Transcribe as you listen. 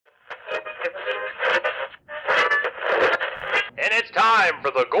time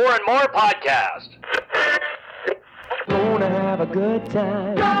for the Gore and More podcast. Gonna have a good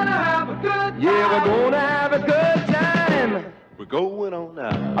time. Gonna have a good time. Yeah, we're gonna have a good time. We're going on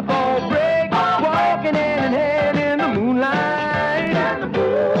now. A ball break, walking hand in hand in the moonlight.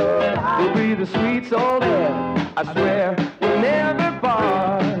 We'll be the sweet soul there. I swear we'll never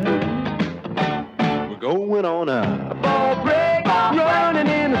part. We're going on now. A ball break, running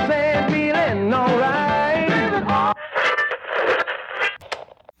in the sand, feeling alright.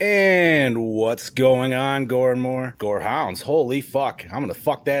 And what's going on, Gore and More? Gore Hounds. Holy fuck. I'm going to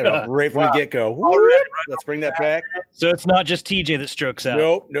fuck that up right from the get-go. Let's bring that back. So it's not just TJ that strokes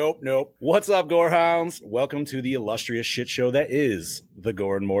out. Nope. What's up, Gore Hounds? Welcome to the illustrious shit show that is the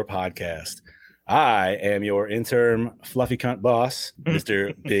Gore and More podcast. I am your interim fluffy cunt boss,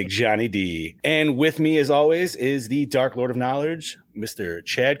 Mr. Big Johnny D. And with me, as always, is the Dark Lord of Knowledge, Mr.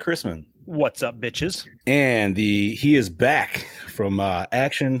 Chad Chrisman. What's up, bitches? And he is back from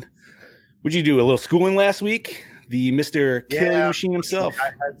action. Would you do a little schooling last week? The Mr. Killing Machine himself.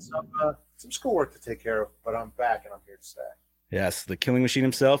 I had some schoolwork to take care of, but I'm back and I'm here to stay. Yes, the Killing Machine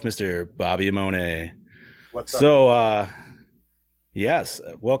himself, Mr. Bobby Amone. What's up? So, yes,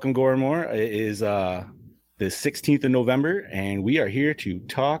 welcome, Gore and More. It is the 16th of November, and we are here to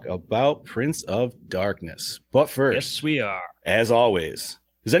talk about Prince of Darkness. But first, Yes, we are. as always,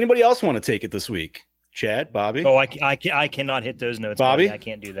 does anybody else want to take it this week? Chad, Bobby? Oh, I cannot hit those notes, Bobby? I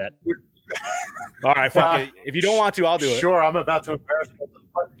can't do that. All right, fuck it. If you don't want to, I'll do it. Sure, I'm about to embarrass myself.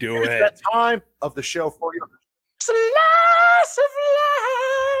 Do It's it. that time of the show for you. Slice of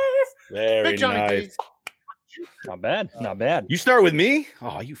life. Very Big Johnny nice. D. Not bad. You start with me?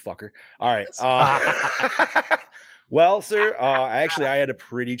 Oh, you fucker. All right. Well, sir, actually, I had a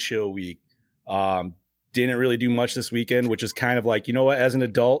pretty chill week. Didn't really do much this weekend, which is kind of like, you know what, as an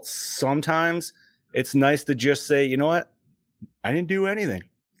adult, sometimes it's nice to just say, you know what, I didn't do anything.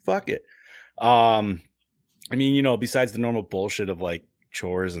 Fuck it. I mean, you know, besides the normal bullshit of like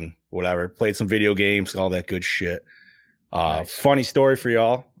chores and whatever, played some video games, all that good shit. Funny story for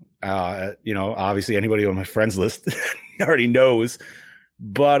y'all. You know, obviously anybody on my friends list already knows,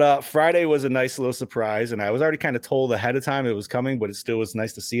 but Friday was a nice little surprise, and I was already kind of told ahead of time it was coming, but it still was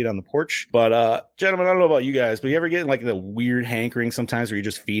nice to see it on the porch. But gentlemen, I don't know about you guys, but you ever get like the weird hankering sometimes where you're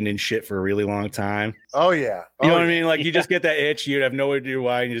just feeding in shit for a really long time? Oh, yeah. You know what I mean? Like you just get that itch, you have no idea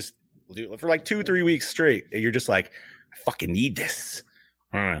why, and you just do it for like 2-3 weeks straight, and you're just like, I fucking need this.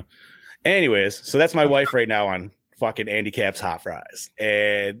 I don't know. Anyways, so that's my wife right now on fucking Andy Capp's hot fries,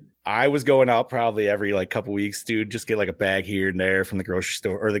 and I was going out probably every like couple weeks, dude, just get like a bag here and there from the grocery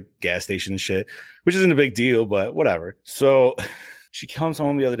store or the gas station and shit, which isn't a big deal, but whatever. So she comes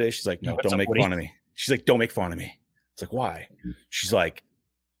home the other day. She's like, no, don't make fun of me. She's like, don't make fun of me. It's like, why? She's like,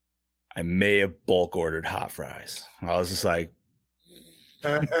 I may have bulk ordered hot fries. I was just like,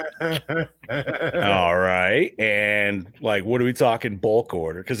 all right. And like, what are we talking bulk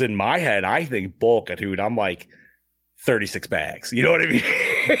order? Because in my head, I think bulk, dude, I'm like 36 bags. You know what I mean?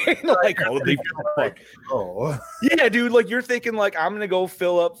 Like, holy fuck. Oh. Yeah, dude. Like, you're thinking, like, I'm going to go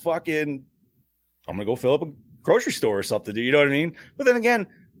fill up a grocery store or something. You know what I mean? But then again,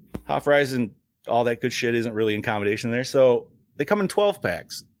 hot fries and all that good shit isn't really in combination there. So they come in 12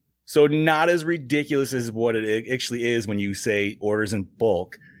 packs. So not as ridiculous as what it actually is when you say orders in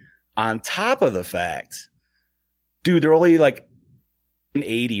bulk. On top of the fact, dude, they're only like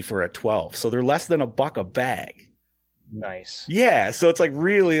 $80 for a 12. So they're less than $1 a bag. Nice. Yeah. So it's like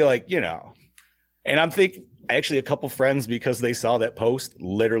really like, you know, and I'm thinking actually a couple friends, because they saw that post,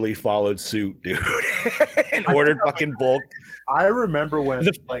 literally followed suit, dude, and ordered fucking bulk. I remember when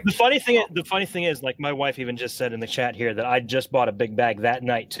The funny thing is, like my wife even just said in the chat here that I just bought a big bag that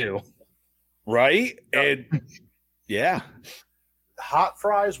night too. Right. And yeah, hot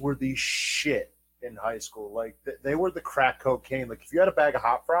fries were the shit in high school. Like they were the crack cocaine. Like if you had a bag of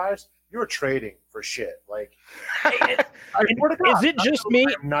hot fries, you were trading for shit. Like, I swear to God, Is it just me?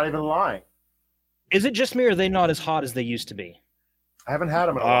 I'm not even lying. Is it just me, or are they not as hot as they used to be? I haven't had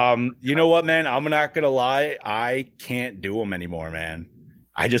them in a while. you know what, man? I'm not gonna lie. I can't do them anymore, man.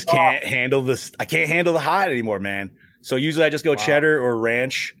 I just can't handle this. I can't handle the hot anymore, man. So usually I just go cheddar or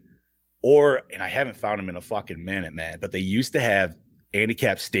ranch, and I haven't found them in a fucking minute, man. But they used to have Andy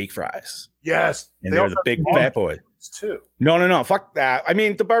Capp steak fries. Yes, And they're the big fat boy. too. No. Fuck that. I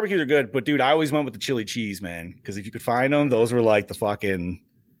mean, the barbecues are good, but dude, I always went with the chili cheese, man. Because if you could find them, those were like the fucking.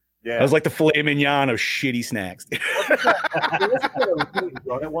 Yeah, That was like the filet mignon of shitty snacks.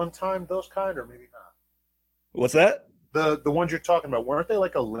 run at one time, those kind, or maybe not. What's that? The ones you're talking about, weren't they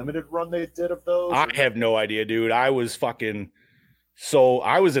like a limited run they did of those? I have no idea, dude. I was in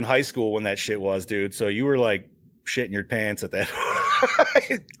high school when that shit was, dude. So you were like shitting your pants at that.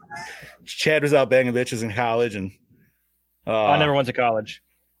 Chad was out banging bitches in college, and I never went to college.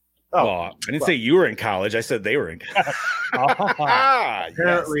 I didn't say you were in college. I said they were in college.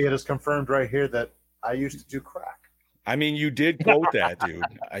 Apparently, it is confirmed right here that I used to do crack. I mean, you did quote that, dude.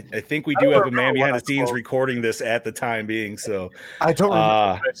 I think we do have a man behind the scenes recording this at the time being. So I don't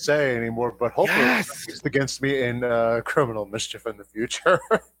remember what I say anymore, but hopefully it's used against me in criminal mischief in the future.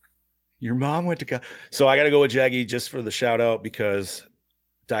 Your mom went to college. So I got to go with Jaggy just for the shout out because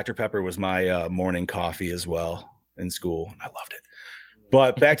Dr. Pepper was my morning coffee as well in school. I loved it.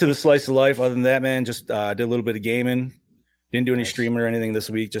 But back to the slice of life. Other than that, man, just did a little bit of gaming. Didn't do any streaming or anything this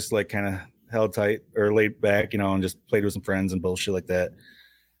week. Just like kind of held tight or laid back, and just played with some friends and bullshit like that.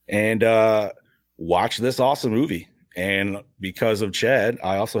 And watched this awesome movie. And because of Chad,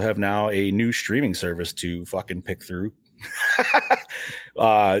 I also have now a new streaming service to fucking pick through.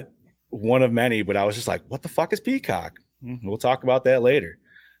 One of many, but I was just like, what the fuck is Peacock? We'll talk about that later.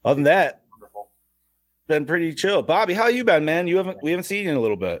 Other than that, been pretty chill. Bobby, how you been, man? We haven't seen you in a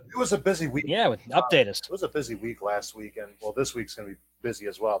little bit. It was a busy week. Yeah, update us. It was a busy week last week, and well, this week's gonna be busy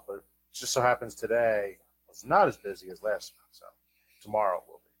as well. But it just so happens today was not as busy as last week, so tomorrow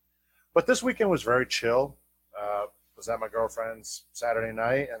will be. But this weekend was very chill. Was at my girlfriend's Saturday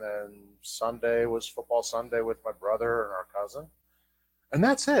night, and then Sunday was football Sunday with my brother and our cousin, and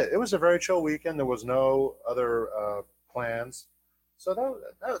that's it. It was a very chill weekend. There was no other plans. So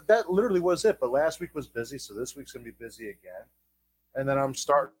that literally was it. But last week was busy, so this week's going to be busy again. And then I'm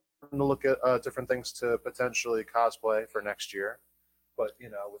starting to look at different things to potentially cosplay for next year. But,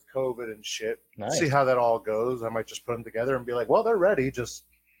 with COVID and shit, see how that all goes. I might just put them together and be like, well, they're ready. Just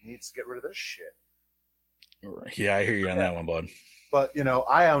needs to get rid of this shit. Yeah, I hear you on that one, bud. But,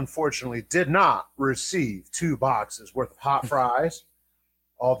 I unfortunately did not receive 2 boxes worth of hot fries.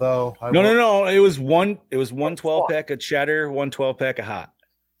 Although no, it was one 12-pack of cheddar, 1 12-pack of hot.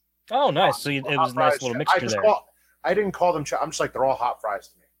 Oh, nice. So it was a nice little mixture there. I didn't call them. I'm just like, they're all hot fries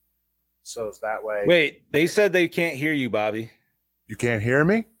to me. So it's that way. Wait, they said they can't hear you, Bobby. You can't hear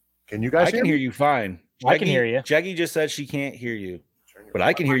me? Can you guys? I can hear you fine. I can hear you. Jackie just said she can't hear you, but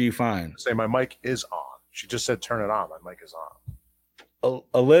I can hear you fine. Say my mic is on. She just said turn it on. My mic is on.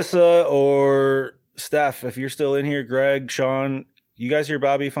 Alyssa or Steph, if you're still in here, Greg, Sean. You guys hear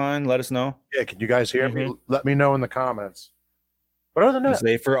Bobby fine? Let us know. Yeah, can you guys hear me? Let me know in the comments. But other than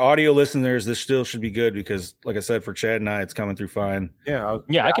that, for audio listeners, this still should be good because, like I said, for Chad and I, it's coming through fine. Yeah,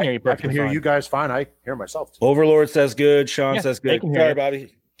 I can hear you perfectly. I can hear you guys fine. I hear myself too. Overlord says good. Sean says good. Sorry,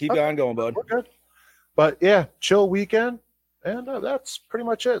 Bobby. Keep going, bud. We're good. But yeah, chill weekend, and that's pretty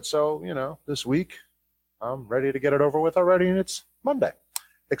much it. So this week, I'm ready to get it over with already, and it's Monday,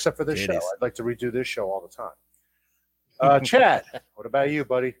 except for this show. I'd like to redo this show all the time. Chad, what about you,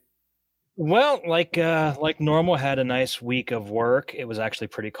 buddy? Well, like normal, had a nice week of work. It was actually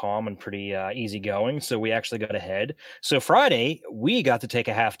pretty calm and pretty easy going. So we actually got ahead. So Friday, we got to take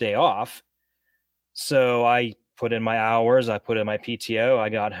a half day off. So I put in my hours. I put in my PTO. I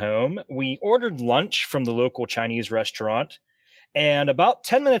got home. We ordered lunch from the local Chinese restaurant. And about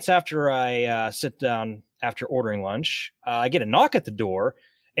 10 minutes after I sit down after ordering lunch, I get a knock at the door.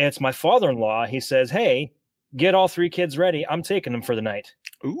 And it's my father-in-law. He says, hey, get all 3 kids ready. I'm taking them for the night.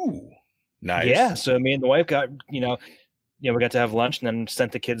 Ooh, nice. Yeah. So me and the wife got, we got to have lunch and then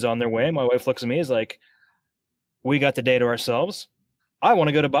sent the kids on their way. My wife looks at me, is like, we got the day to ourselves. I want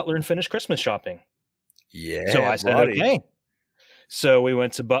to go to Butler and finish Christmas shopping. Yeah. So I said, okay. So we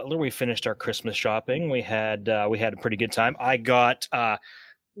went to Butler. We finished our Christmas shopping. We had a pretty good time. I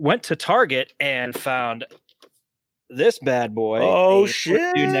went to Target and found this bad boy. Oh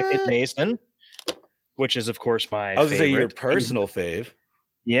shit! Two-necked Mason, which is of course my. I was favorite. gonna say your personal fave.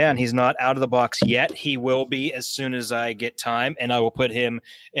 Yeah, and he's not out of the box yet. He will be as soon as I get time, and I will put him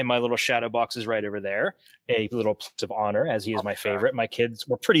in my little shadow boxes right over there. A little place of honor, as he is my favorite. My kids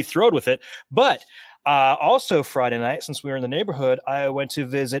were pretty thrilled with it. But also Friday night, since we were in the neighborhood, I went to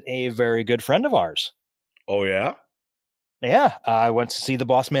visit a very good friend of ours. Oh, yeah? Yeah, I went to see the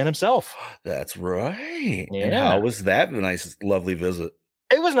boss man himself. That's right. Yeah. And how was that nice, lovely visit?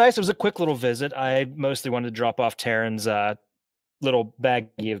 It was nice. It was a quick little visit. I mostly wanted to drop off Taryn's little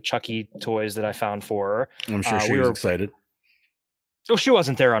baggie of Chucky toys that I found for her. I'm sure she was excited. Well, she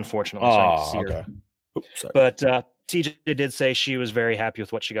wasn't there, unfortunately. Oh, okay. Oops, but TJ did say she was very happy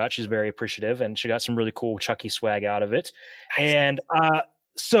with what she got. She's very appreciative, and she got some really cool Chucky swag out of it. And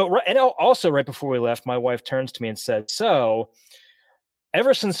also right before we left, my wife turns to me and said, so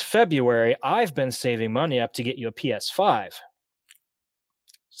ever since February, I've been saving money up to get you a PS5.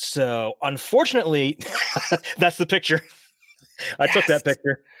 So unfortunately, that's the picture. I took that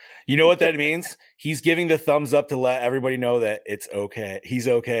picture. You know what that means? He's giving the thumbs up to let everybody know that it's okay. He's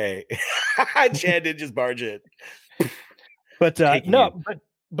okay. Chad did just barge it. But Taking no,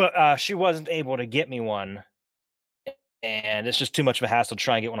 but she wasn't able to get me one. And it's just too much of a hassle to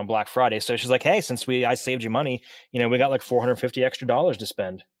try and get one on Black Friday. So she's like, "Hey, since I saved you money, we got like $450 extra to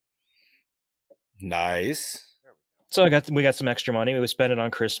spend." Nice. So we got some extra money. We spent it on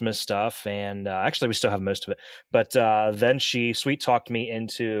Christmas stuff, and actually we still have most of it. But then she sweet talked me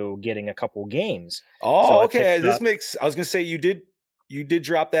into getting a couple games. Oh, So I okay. picked This up- makes. I was gonna say you did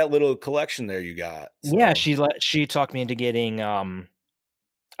drop that little collection there you got. Yeah, so. she talked me into getting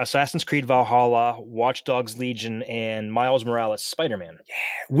Assassin's Creed Valhalla, Watch Dogs Legion, and Miles Morales Spider-Man.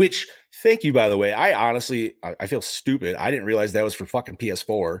 Which, thank you, by the way. I honestly, I feel stupid. I didn't realize that was for fucking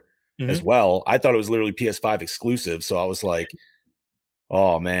PS4 as well. I thought it was literally PS5 exclusive. So I was like,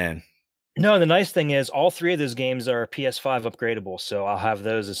 oh man. No, the nice thing is all three of those games are PS5 upgradable, so I'll have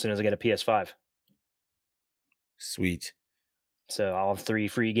those as soon as I get a PS5. Sweet. So I'll have 3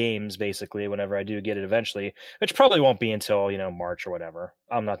 free games basically whenever I do get it eventually, which probably won't be until, March or whatever.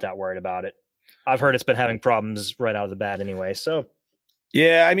 I'm not that worried about it. I've heard it's been having problems right out of the bat anyway. So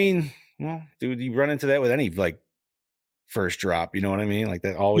Yeah, I mean, well, dude, you run into that with any like first drop, you know what I mean? Like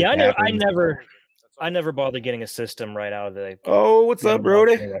that always yeah, I know. happens. I never bothered getting a system right out of the. Oh, what's up,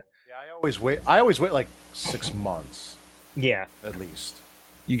 Brody? Anyway. Yeah, I always wait like 6 months Yeah, at least.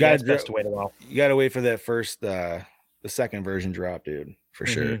 You yeah, got it's best to wait a while. you got to wait for that first the second version drop, dude, for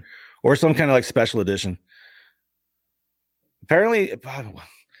sure. Mhm. Or some kind of like special edition. Apparently,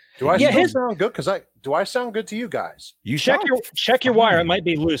 Do I Yeah, still his- sound good? Do I sound good to you guys? you Check sound your wire. It fine. might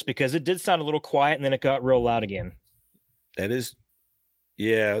be loose because it did sound a little quiet and then it got real loud again. That is,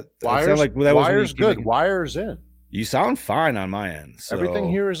 yeah. it Wires, sounded like that was when wires you- good. Wires in. You sound fine on my end. So. Everything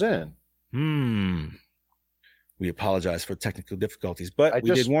here is in. We apologize for technical difficulties, but I we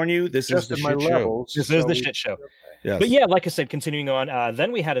did just warn you. This is the Just my shit show. levels. This is so the we- shit show. Yes. But yeah, like I said, continuing on.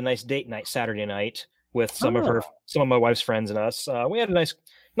 Then we had a nice date night Saturday night with some of my wife's friends and us. We had a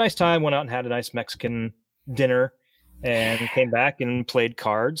nice time. Went out and had a nice Mexican dinner, and came back and played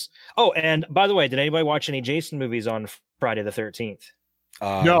cards. Oh, and by the way, did anybody watch any Jason movies on Friday the 13th?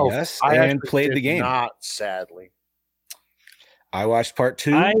 No, yes, I and actually played did the game. Not sadly. I watched part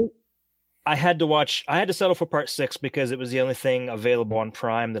 2. I had to settle for part 6 because it was the only thing available on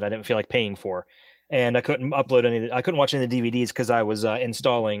Prime that I didn't feel like paying for. And I couldn't I couldn't watch any of the DVDs because I was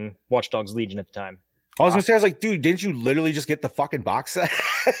installing Watch Dogs Legion at the time. I was gonna say, I was like, dude, didn't you literally just get the fucking box set?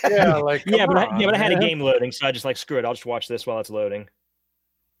 Yeah, like Yeah, but come I had a on, game loading, so I just like screw it. I'll just watch this while it's loading.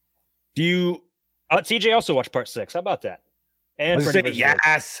 Do you? TJ also watched part 6. How about that? I And was gonna Freddy say, vs. Jason.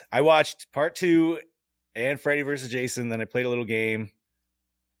 yes. I watched part 2 and Freddy versus Jason. Then I played a little game,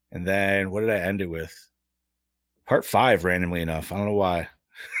 and then what did I end it with? Part 5, randomly enough. I don't know why.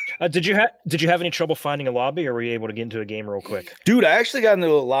 Did you have any trouble finding a lobby, or were you able to get into a game real quick? Dude, I actually got into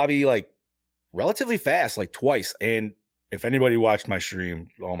the lobby like relatively fast, like twice. And if anybody watched my stream,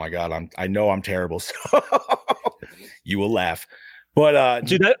 oh my god, I know I'm terrible. So you will laugh. But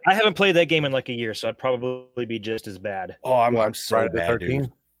Dude, I haven't played that game in like a year, so I'd probably be just as bad. oh, I'm What, so Friday the bad, 13th?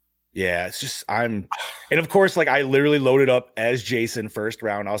 dude. Yeah, it's just and of course, like I literally loaded up as Jason first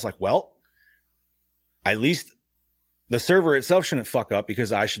round. I was like, well, at least the server itself shouldn't fuck up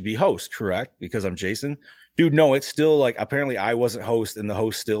because I should be host, correct? Because I'm Jason. Dude, no, it's still like apparently I wasn't host, and the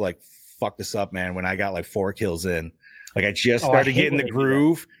host still like fucked us up, man. When I got like 4 kills in, like I just Oh, I started hate getting when the they do that.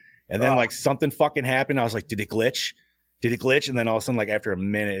 groove, and then Oh. like something fucking happened. I was like, did it glitch? Did it glitch? And then all of a sudden, like after a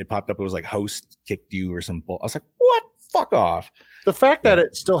minute, it popped up. It was like host kicked you or some bull. I was like, what? Fuck off. The fact that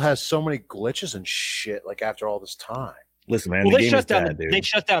it still has so many glitches and shit, like after all this time. Listen, man, Well, the they game shut is down. bad, dude. They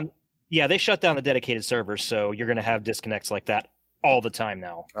shut down. Yeah, they shut down the dedicated servers, so you're gonna have disconnects like that all the time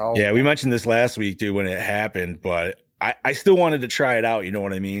now. Oh, Yeah, we mentioned this last week, dude, when it happened, but I still wanted to try it out. You know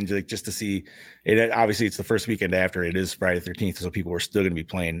what I mean? Just to see it. Obviously, it's the first weekend after it is Friday the 13th, so people were still going to be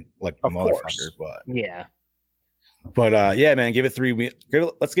playing like a Of motherfucker. course. Yeah. But yeah, man, give it 3 weeks.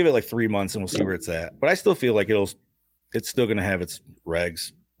 Let's give it like 3 months, and we'll see where it's at. But I still feel like it's still going to have its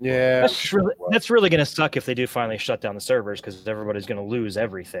regs. yeah. That's really gonna suck if they do finally shut down the servers because everybody's gonna lose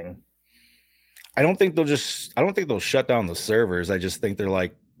everything. I don't think they'll shut down the servers. I just think they're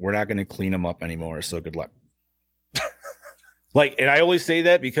like, we're not going to clean them up anymore. So good luck. Like, and I always say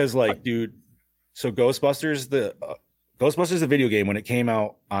that because, like, dude, so Ghostbusters, the video game, when it came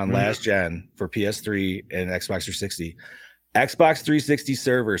out on last gen for PS3 and Xbox 360, Xbox 360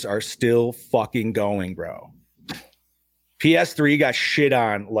 servers are still fucking going, bro. PS3 got shit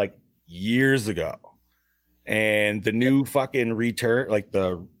on like years ago, and the new fucking Redux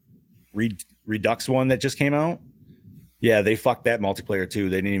one that just came out, Yeah, they fucked that multiplayer too.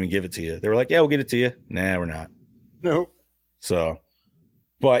 They didn't even give it to you. They were like, "Yeah, we'll get it to you." Nah, we're not. Nope. So,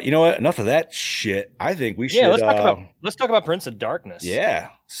 but you know what? Enough of that shit. I think we should. Yeah, let's talk about Prince of Darkness. Yeah.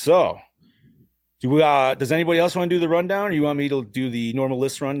 So, does anybody else want to do the rundown, or you want me to do the normal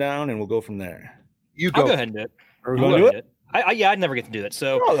list rundown, and we'll go from there? You I'll go. go ahead and do it. You want to do it? I'd never get to do it.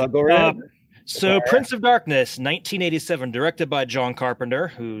 So, I'll go right ahead. Prince of Darkness, 1987, directed by John Carpenter,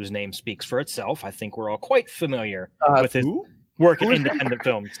 whose name speaks for itself. I think we're all quite familiar with his work in independent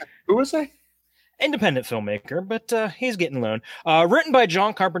films. Who was he? Independent filmmaker, but he's getting loan. Written by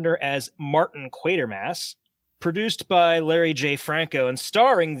John Carpenter as Martin Quatermass, produced by Larry J. Franco, and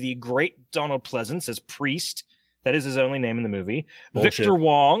starring the great Donald Pleasance as Priest. That is his only name in the movie. Bullshit. Victor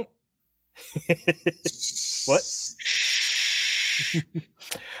Wong. What?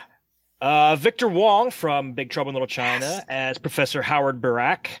 Victor Wong from Big Trouble in Little China as Professor Howard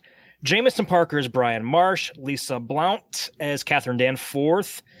Barak. Jameson Parker as Brian Marsh. Lisa Blount as Catherine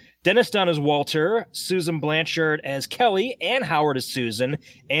Danforth. Dennis Dunn as Walter. Susan Blanchard as Kelly. Ann Howard as Susan.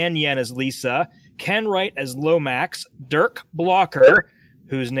 Ann Yen as Lisa. Ken Wright as Lomax. Dirk Blocker,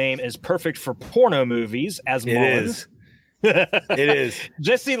 whose name is perfect for porno movies, as It Mullins. is. It is.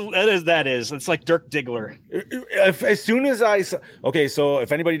 Jesse, that is. It's like Dirk Diggler. As soon as I saw, okay, so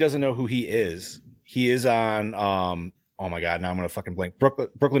if anybody doesn't know who he is on oh my god, now I'm gonna fucking blank.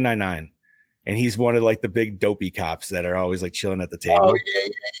 Brooklyn Nine-Nine, and he's one of like the big dopey cops that are always like chilling at the table. Oh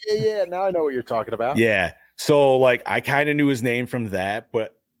yeah. Now I know what you're talking about. Yeah. So like I kind of knew his name from that,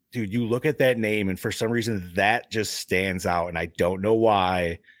 but dude, you look at that name and for some reason that just stands out, and I don't know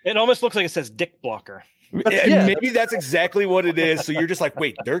why. It almost looks like it says Dick Blocker. And maybe that's exactly what it is. So you're just like,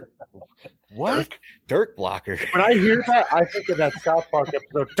 wait, Dirk, what? Dirk Blocker. When I hear that, I think of that South Park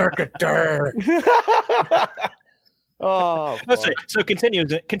episode, Dirk. Oh, So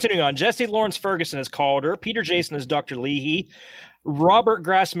continuing on, Jesse Lawrence Ferguson as Calder, Peter Jason as Dr. Leahy, Robert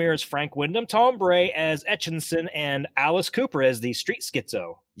Grassmere as Frank Wyndham, Tom Bray as Etchinson, and Alice Cooper as the street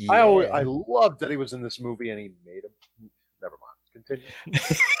schizo. Yeah. I loved that he was in this movie and he made him. Never mind. Continue.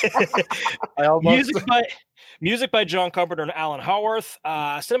 Music by John Carpenter and Alan Howarth.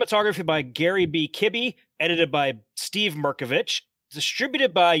 Cinematography by Gary B. Kibbe. Edited by Steve Merkovich.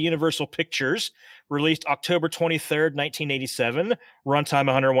 Distributed by Universal Pictures. Released October 23rd, 1987. Runtime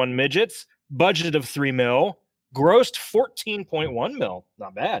 101 midgets. Budget of $3 million. Grossed $14.1 million.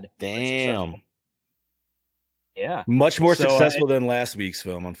 Not bad. Damn. Yeah. Much more successful than last week's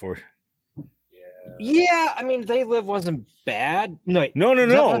film, unfortunately. Yeah, I mean, They Live wasn't bad. No.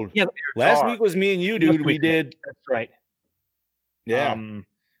 Yeah, last week was me and you, dude. We did. That's right. Yeah.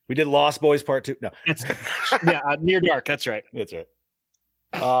 We did Lost Boys Part 2. No. Near Dark. That's right. That's right.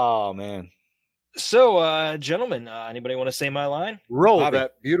 Oh, man. So, gentlemen, anybody want to say my line? Roll Bobby.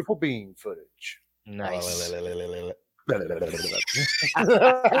 that beautiful bean footage. Nice.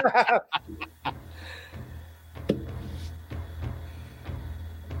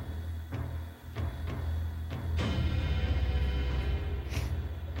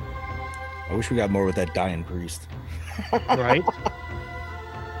 I wish we got more with that dying priest. Right?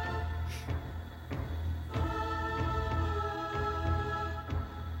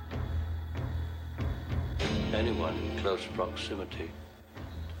 Anyone in close proximity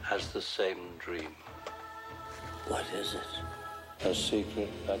has the same dream. What is it? A secret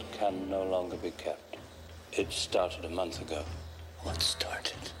that can no longer be kept. It started a month ago. What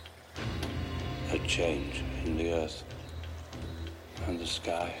started? A change in the earth and the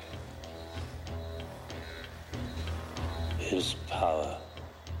sky. His power.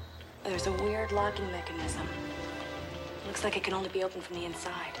 There's a weird locking mechanism. Looks like it can only be opened from the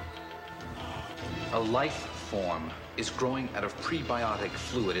inside. A life form is growing out of prebiotic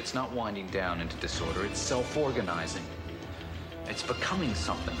fluid. It's not winding down into disorder. It's self-organizing. It's becoming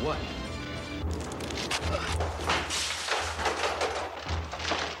something. What?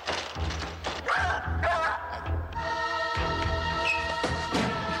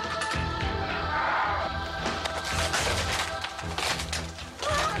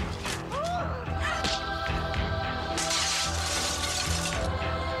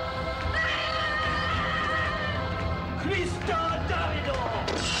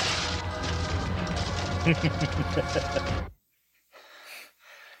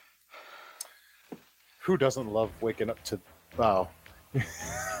 Who doesn't love waking up to? Oh,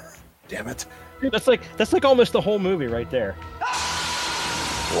 damn it! That's like almost the whole movie right there.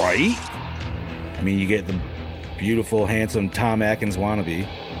 Right? I mean, you get the beautiful, handsome Tom Atkins wannabe.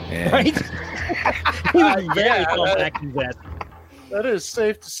 And Right? He was very Tom Atkins-esque. That is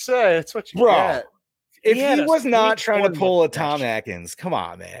safe to say. It's what you Bro. get. If He had he a was not sweet trying to form pull a mustache. Tom Atkins, come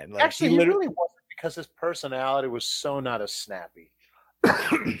on, man. Like, Actually, he really wasn't, because his personality was so not as snappy.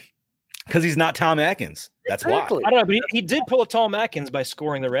 Because he's not Tom Atkins. That's Exactly. why. I don't know, but he did pull a Tom Atkins by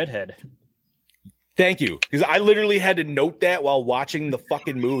scoring the redhead. Thank you. Because I literally had to note that while watching the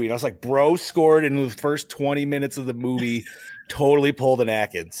fucking movie. And I was like, bro scored in the first 20 minutes of the movie, totally pulled an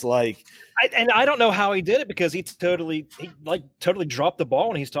Atkins. Like, I don't know how he did it because he totally dropped the ball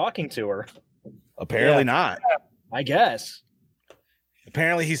when he's talking to her. apparently not. I guess.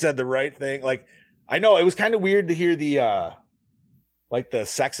 Apparently he said the right thing. Like, I know it was kind of weird to hear the like the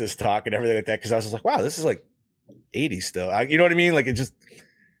sexist talk and everything like that, because I was just like, wow, this is like 80s still. You know what I mean? Like, it just,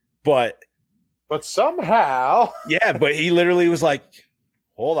 but somehow, yeah, but he literally was like,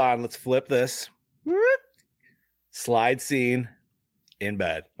 hold on, let's flip this. Slide scene in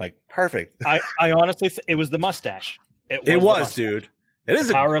bed. Like, perfect. I honestly, it was the mustache. It was, dude. It is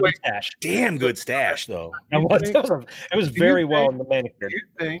the power of a the stash. damn good stash, though. It was very well in the manicure. Do you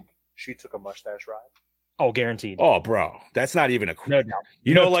think she took a mustache ride? Oh, guaranteed. Oh, bro, that's not even a no doubt.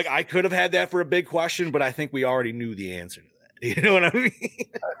 You know, like, I could have had that for a big question, but I think we already knew the answer to that. You know what I mean?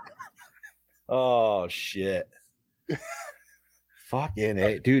 Oh shit. Fucking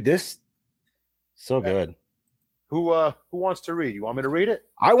A. Dude, this so good. Who wants to read? You want me to read it?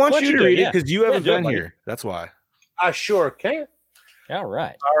 I want you to read yeah. it because you haven't do it, been buddy. here. That's why. I sure can. All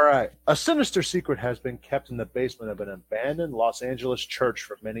right. All right. A sinister secret has been kept in the basement of an abandoned Los Angeles church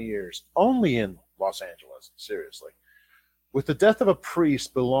for many years. Only in Los Angeles, seriously. With the death of a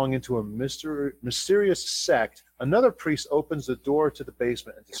priest belonging to a mysterious sect, another priest opens the door to the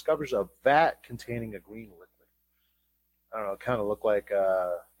basement and discovers a vat containing a green liquid. I don't know, it kind of looked like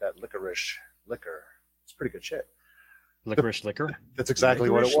that licorice liquor. It's pretty good shit. Licorice liquor. That's exactly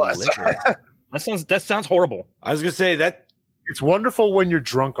what it was. That sounds horrible. I was gonna say that. It's wonderful when you're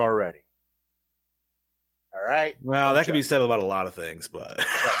drunk already. All right. Well, that could be said about a lot of things, but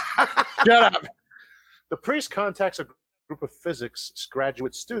shut up. The priest contacts a group of physics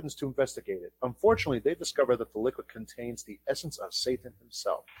graduate students to investigate it. Unfortunately, they discover that the liquid contains the essence of Satan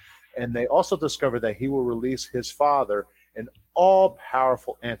himself. And they also discover that he will release his father, an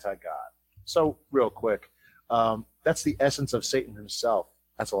all-powerful anti-God. So, real quick, that's the essence of Satan himself.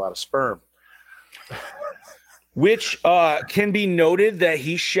 That's a lot of sperm. which can be noted that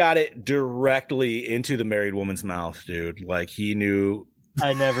he shot it directly into the married woman's mouth, dude. Like, he knew.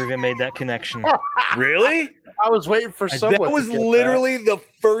 I never even made that connection. Really? I was waiting for someone. That was literally the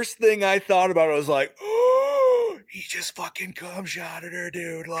first thing I thought about. I was like, oh, he just fucking cum shot at her,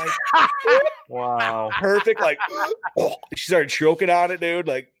 dude. Like, wow. Perfect. Like, oh, she started choking on it, dude.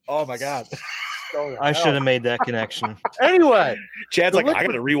 Like, oh my God. I should have made that connection. Anyway, Chad's like, I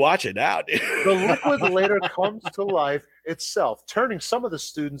got to rewatch it now, dude. The liquid later comes to life itself, turning some of the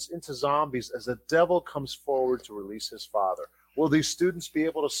students into zombies as the devil comes forward to release his father. Will these students be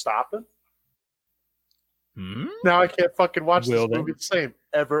able to stop him? Now I can't fucking watch this movie the same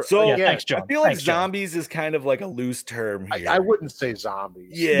ever so, again. Thanks, John. I feel like Thanks, John. zombies is kind of like a loose term here. I wouldn't say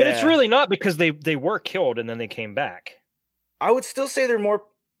zombies. Yeah. But it's really not, because they were killed and then they came back. I would still say they're more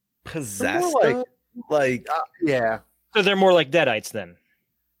possessed. They're more like yeah. So they're more like Deadites then.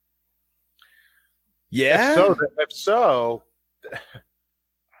 Yeah. If so, I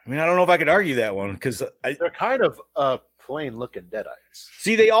mean, I don't know if I could argue that one, because they're kind of plain looking Deadites.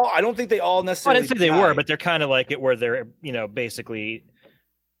 See, they all. I don't think they all I necessarily. didn't say they were, but they're kind of like it, where they're basically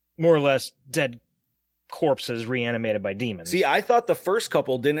more or less dead corpses reanimated by demons. See, I thought the first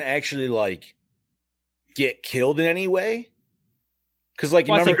couple didn't actually like get killed in any way. Because, like,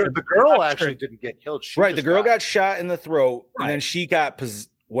 you remember, the girl actually didn't get killed. She right? The just girl got shot in the throat, Right. and then she got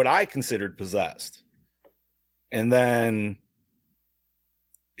what I considered possessed, and then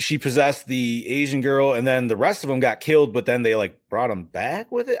she possessed the Asian girl, and then the rest of them got killed. But then they like brought them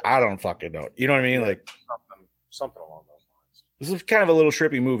back with it. I don't fucking know. You know what I mean? Like something along those lines. This is kind of a little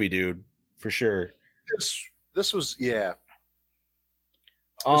trippy movie, dude, for sure. This was yeah.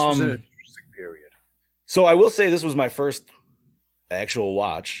 This was an interesting period. So I will say this was my first actual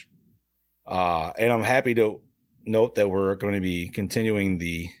watch, and I'm happy to note that we're going to be continuing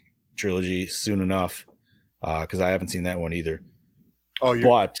the trilogy soon enough, because I haven't seen that one either. Oh, you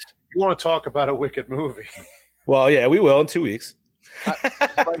want to talk about a wicked movie? Well, yeah, we will in 2 weeks.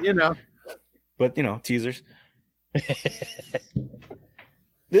 But teasers.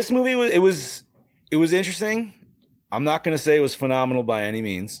 This movie was interesting. I'm not going to say it was phenomenal by any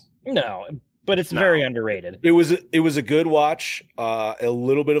means. No, but it's very underrated. It was a good watch. A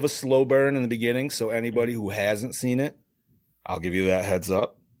little bit of a slow burn in the beginning, so anybody who hasn't seen it, I'll give you that heads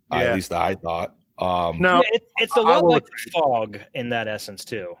up. Yeah. At least I thought. No, it's a lot like Fog in that essence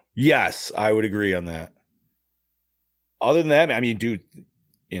too. Yes, I would agree on that. Other than that, I mean, dude,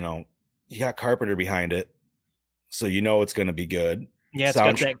 you got Carpenter behind it, so you know it's going to be good. Yeah,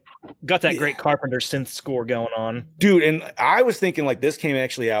 it's got that great Carpenter synth score going on, dude. And I was thinking like this came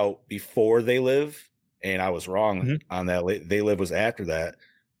actually out before They Live, and I was wrong on that. They Live was after that.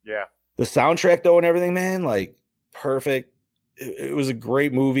 Yeah, the soundtrack though and everything, man, like perfect. It was a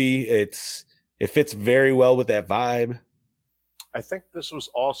great movie. It fits very well with that vibe. I think this was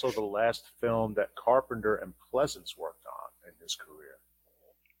also the last film that Carpenter and Pleasance worked on in his career.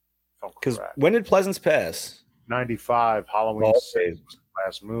 Because when did Pleasance pass? 95. Halloween 6 was his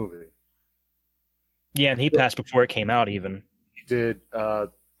last movie. Yeah, and he passed before it came out even. He did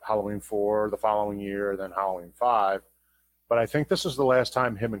Halloween 4 the following year, then Halloween 5. But I think this is the last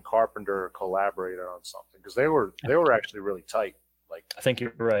time him and Carpenter collaborated on something, because they were actually really tight. Like, I think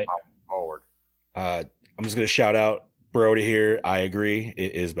you're right. Forward. I'm just going to shout out Brody here. I agree.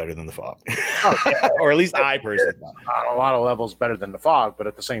 It is better than The Fog. Oh, yeah. Or at least I personally thought. On a lot of levels better than The Fog, but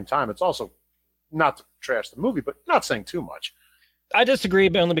at the same time, it's also not to trash the movie, but not saying too much. I disagree,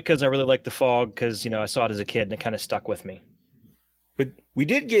 but only because I really like The Fog, because, I saw it as a kid and it kind of stuck with me. But we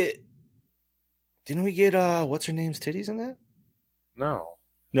didn't we get what's her name's titties in that? No.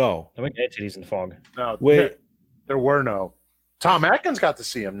 I went get titties in The Fog. No. Wait. There were no. Tom Atkins got to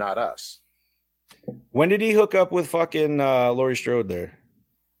see him, not us. When did he hook up with fucking Laurie Strode there?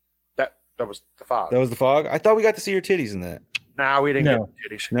 That was The Fog. That was The Fog? I thought we got to see her titties in that. Nah, we didn't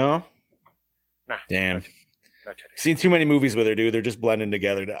get titties. No? Nah. Damn. No titties. Seen too many movies with her, dude. They're just blending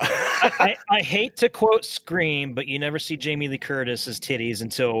together now. I hate to quote Scream, but you never see Jamie Lee Curtis's titties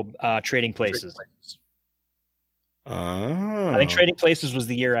until Trading Places. Oh. I think Trading Places was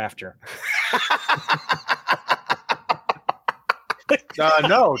the year after.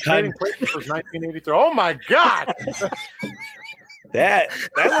 No, Trading Places was 1983. Oh my God. That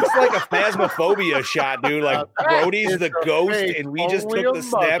looks like a Phasmophobia shot, dude. Like Brody's the ghost, and we just took the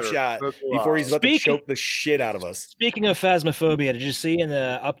snapshot before he's about to choke the shit out of us. Speaking of Phasmophobia, did you see in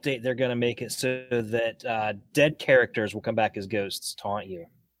the update they're going to make it so that dead characters will come back as ghosts to haunt you?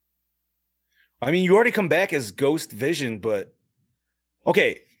 I mean, you already come back as Ghost Vision, but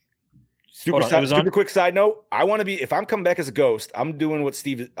okay. Super quick side note. I want to be, if I'm coming back as a ghost, I'm doing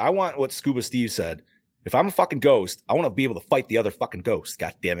I want what Scuba Steve said. If I'm a fucking ghost, I want to be able to fight the other fucking ghost.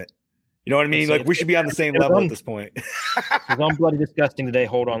 God damn it. You know what I mean? Like, we should be on the same level at this point. It was on Bloody Disgusting today.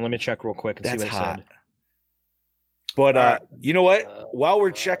 Hold on. Let me check real quick and see what it said. But you know what? While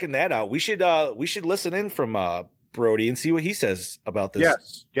we're checking that out, we should listen in from Brody and see what he says about this.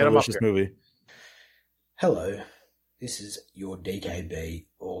 Yes, get him up here. Movie. Hello, this is your DKB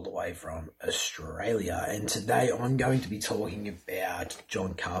all the way from Australia, and today I'm going to be talking about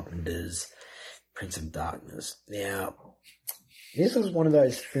John Carpenter's Prince of Darkness. Now, this was one of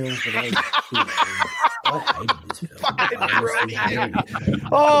those films that I was I hated this film. I hated it.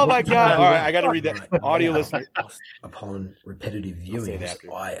 Oh my God. All right, I got to read that. Audio listener. Upon repetitive viewings,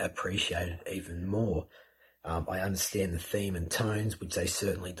 I appreciate it even more. I understand the theme and tones, which they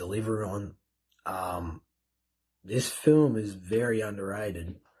certainly deliver on. This film is very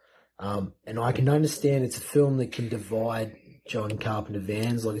underrated. And I can understand it's a film that can divide John Carpenter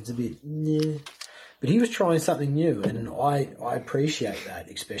fans. Like, it's a bit, but he was trying something new, and I appreciate that,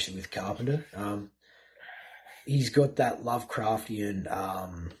 especially with Carpenter. He's got that Lovecraftian,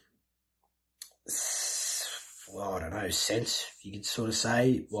 well, I don't know, sense, you could sort of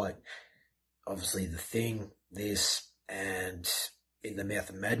say, like, obviously The Thing, this, and In the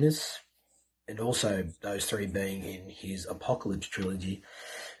Mouth of Madness, and also those three being in his Apocalypse trilogy.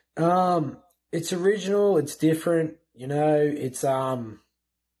 It's original, it's different,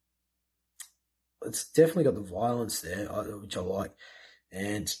 it's definitely got the violence there, which I like,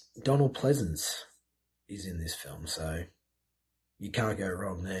 and Donald Pleasance is in this film, so you can't go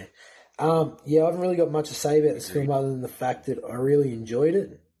wrong there. I haven't really got much to say about this film other than the fact that I really enjoyed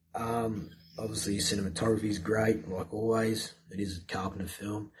it. Obviously, cinematography is great, like always. It is a Carpenter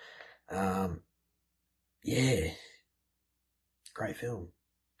film. Great film.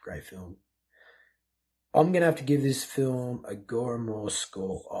 I'm going to have to give this film a Goramore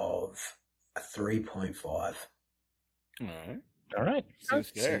score of a 3.5. All right.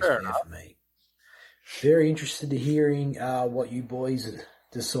 Seems fair for me. Very interested to hearing what you boys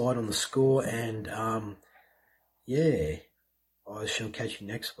decide on the score, and I shall catch you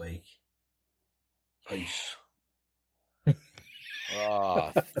next week. Peace.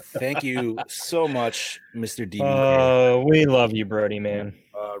 Thank you so much, Mr. D. We love you, Brody, man.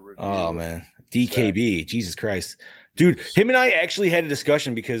 Oh man, DKB, Jesus Christ, dude. Him and I actually had a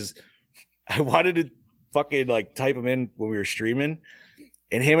discussion because I wanted to fucking like type him in when we were streaming,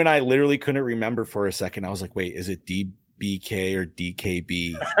 and him and I literally couldn't remember for a second. I was like, wait, is it BK or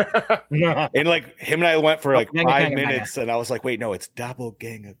DKB. And like him and I went for like 5 minutes, and I was like, wait, no, it's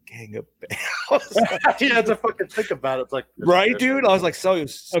Doppelganger Gang of You had to fucking think about it. It's like, right, dude? I was like,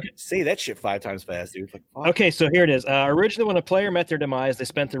 say that shit 5 times fast, dude. Like, fuck. Okay, so here it is. Originally, when a player met their demise, they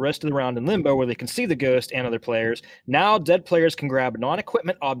spent the rest of the round in limbo where they can see the ghost and other players. Now, dead players can grab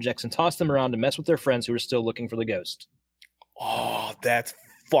non-equipment objects and toss them around to mess with their friends who are still looking for the ghost. Oh, that's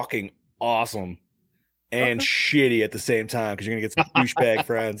fucking awesome. And shitty at the same time, because you're gonna get some douchebag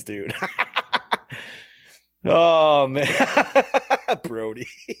friends, dude. Oh man, Brody.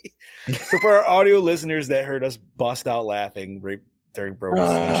 So for our audio listeners that heard us bust out laughing right during Brody's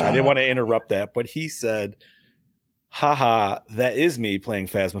speech, I didn't want to interrupt that, but he said, haha, that is me playing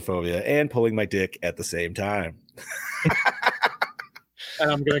Phasmophobia and pulling my dick at the same time.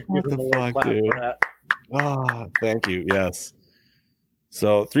 And I'm gonna give him a little clap for that. Ah, thank you. Yes.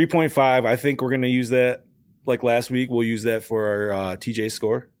 So 3.5. I think we're going to use that like last week. We'll use that for our TJ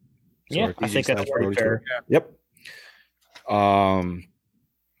score. So yeah, I think that's very fair. Yep.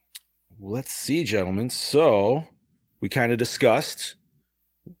 Let's see, gentlemen. So we kind of discussed.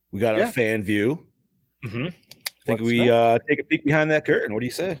 We got our fan view. Mm-hmm. I think we take a peek behind that curtain. What do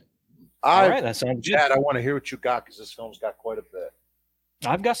you say? All right, that sounds good. Chad, I want to hear what you got because this film's got quite a bit.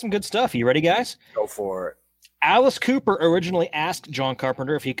 I've got some good stuff. You ready, guys? Go for it. Alice Cooper originally asked John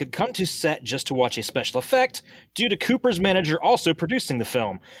Carpenter if he could come to set just to watch a special effect, due to Cooper's manager also producing the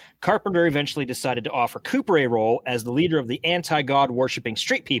film. Carpenter eventually decided to offer Cooper a role as the leader of the anti-God worshipping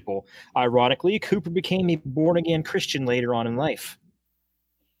street people. Ironically, Cooper became a born-again Christian later on in life.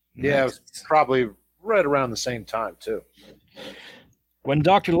 Yeah, it was probably right around the same time, too. When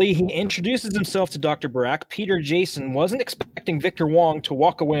Dr. Leahy introduces himself to Dr. Barack, Peter Jason wasn't expecting Victor Wong to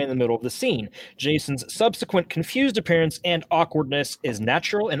walk away in the middle of the scene. Jason's subsequent confused appearance and awkwardness is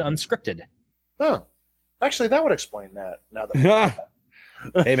natural and unscripted. Huh. Actually, that would explain that. Now that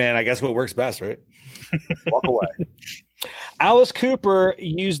hey, man, I guess what works best, right? Walk away. Alice Cooper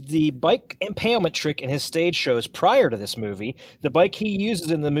used the bike impalement trick in his stage shows prior to this movie. The bike he uses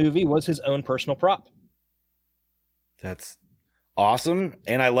in the movie was his own personal prop. That's awesome,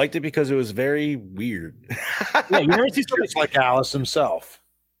 and I liked it because it was very weird. Yeah, you never see somebody It's like Alice himself.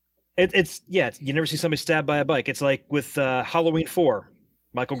 You never see somebody stabbed by a bike. It's like with Halloween 4.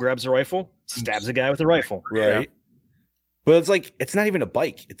 Michael grabs a rifle, stabs a guy with a rifle. Right. Yeah. But it's like, it's not even a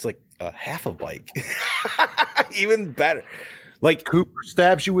bike. It's like a half a bike. Even better. Like Cooper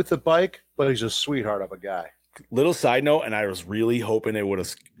stabs you with a bike, but he's a sweetheart of a guy. Little side note, and I was really hoping it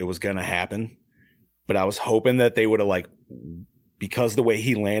was gonna happen, but I was hoping that they would have like, because the way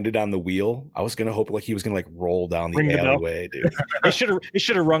he landed on the wheel, I was gonna hope like he was gonna like roll down the alleyway, dude. It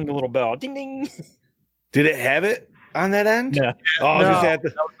should have rung the little bell. Ding ding. Did it have it on that end? Yeah. Oh, No, just that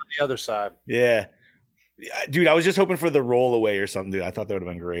was on the other side. Yeah. Dude, I was just hoping for the roll away or something, dude. I thought that would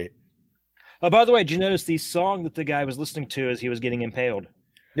have been great. Oh, by the way, did you notice the song that the guy was listening to as he was getting impaled?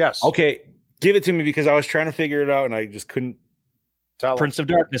 Yes. Okay, give it to me because I was trying to figure it out and I just couldn't. Prince of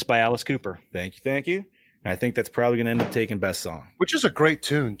Darkness by Alice Cooper. Thank you. And I think that's probably going to end up taking best song. Which is a great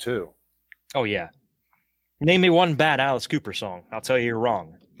tune, too. Oh, yeah. Name me one bad Alice Cooper song. I'll tell you you're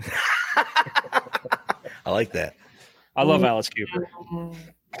wrong. I like that. I love Alice Cooper.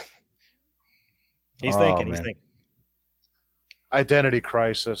 He's thinking. Identity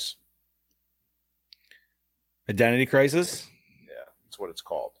Crisis. Identity Crisis? Yeah, that's what it's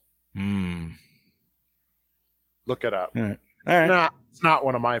called. Look it up. All right. It's not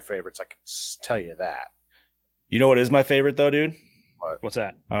one of my favorites. I can tell you that. You know what is my favorite, though, dude? What's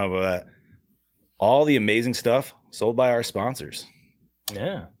that? Oh, but all the amazing stuff sold by our sponsors.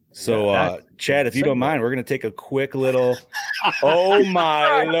 Yeah. So, Chad, if you don't mind, we're going to take a quick little. Oh,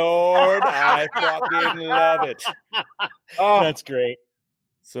 my Lord. I fucking love it. Oh, that's great.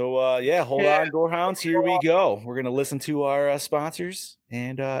 So, hold on, Gorehounds. Here we go. We're going to listen to our sponsors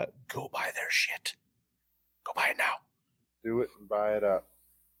and go buy their shit. Go buy it now. Do it and buy it up.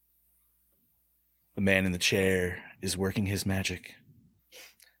 The man in the chair is working his magic.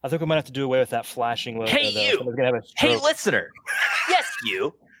 I think we might have to do away with that flashing logo. Hey, you. Hey, listener. Yes,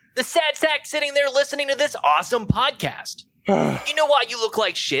 you. The sad sack sitting there listening to this awesome podcast. You know why you look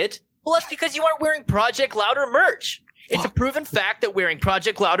like shit? Well, that's because you aren't wearing Project Louder merch. It's a proven fact that wearing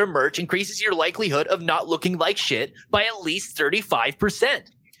Project Louder merch increases your likelihood of not looking like shit by at least 35%.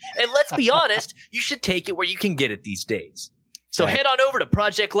 And let's be honest, you should take it where you can get it these days. So head on over to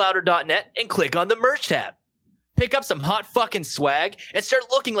projectlouder.net and click on the merch tab. Pick up some hot fucking swag and start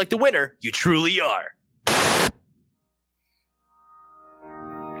looking like the winner you truly are.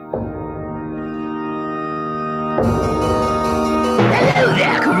 Hello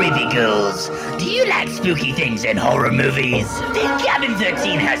there, creepy ghouls. Do you like spooky things and horror movies? Then Cabin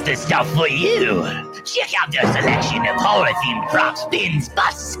 13 has the stuff for you. Check out their selection of horror-themed props, pins,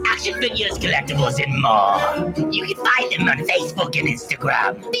 busts, action figures, collectibles, and more. You can find them on Facebook and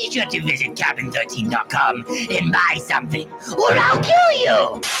Instagram. Be sure to visit cabin13.com and buy something, or I'll kill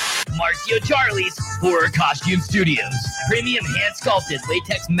you! Marcio Charlie's Horror Costume Studios. Premium hand-sculpted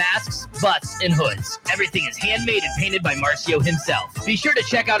latex masks, butts, and hoods. Everything is handmade and painted by Marcio himself. Be sure to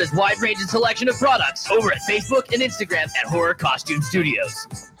check out his wide range and selection of products over at Facebook and Instagram at Horror Costume Studios.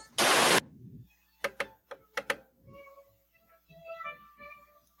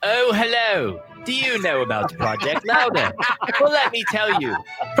 Oh, hello. Do you know about Project Louder? Well, let me tell you.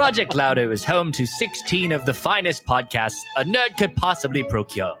 Project Louder is home to 16 of the finest podcasts a nerd could possibly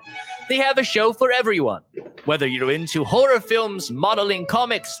procure. They have a show for everyone. Whether you're into horror films, modeling,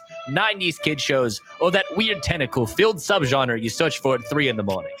 comics, 90s kid shows, or that weird tentacle-filled subgenre you search for at 3 in the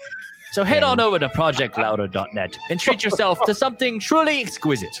morning. So head on over to projectlouder.net and treat yourself to something truly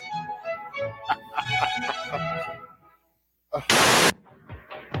exquisite.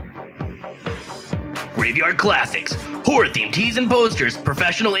 Graveyard Classics. Horror-themed tees and posters,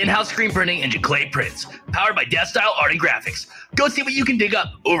 professional in-house screen printing, and Jaclay prints. Powered by Death Style Art and Graphics. Go see what you can dig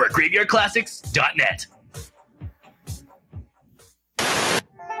up over at graveyardclassics.net.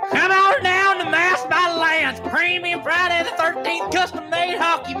 Come on down to Mask by Lance. Premium Friday the 13th custom-made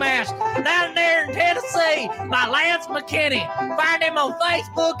hockey mask. Down there in Tennessee by Lance McKinney. Find him on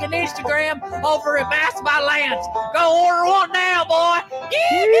Facebook and Instagram over at Mask by Lance. Go order one now, boy.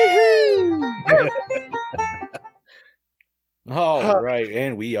 Yee-hoo! All right,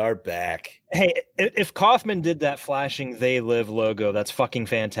 and we are back. Hey, if Kaufman did that flashing "They Live" logo, that's fucking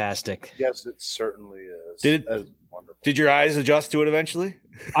fantastic. Yes, it certainly is. Did your eyes adjust to it eventually?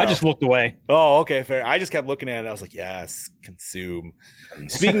 I just looked away. Oh, okay, fair. I just kept looking at it. I was like, yes, consume.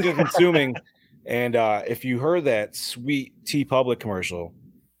 Speaking of consuming, and if you heard that sweet T Public commercial,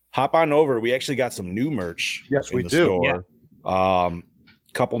 hop on over. We actually got some new merch. Yes, in we the do. Store. Yeah.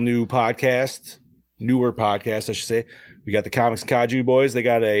 Couple new podcasts, newer podcasts, I should say. We got the Comics and Kaju boys. They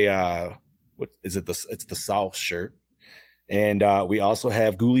got a what is it? It's the South shirt, and we also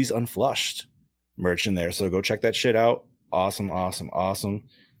have Ghoulies Unflushed merch in there. So go check that shit out. Awesome.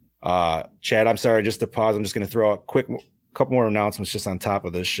 Chad, I'm sorry, just to pause. I'm just gonna throw out couple more announcements just on top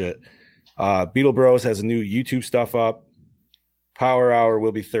of this shit. Beetle Bros has a new YouTube stuff up. Power Hour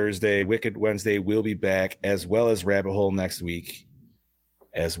will be Thursday. Wicked Wednesday will be back, as well as Rabbit Hole next week,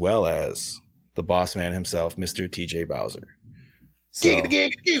 as well as the boss man himself, Mr. TJ Bowser. So,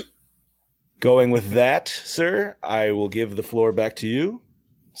 going with that, sir, I will give the floor back to you.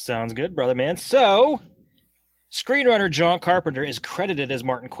 Sounds good, brother man. So, screenwriter John Carpenter is credited as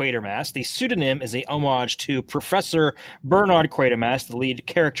Martin Quatermass. The pseudonym is a homage to Professor Bernard Quatermass, the lead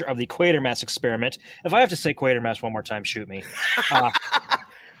character of the Quatermass experiment. If I have to say Quatermass one more time, shoot me.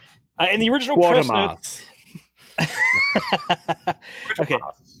 In the original press notes... Okay.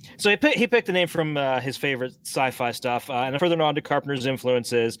 So he picked the name from his favorite sci-fi stuff. And a further nod to Carpenter's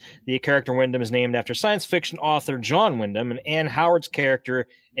influences, the character Wyndham is named after science fiction author John Wyndham, and Anne Howard's character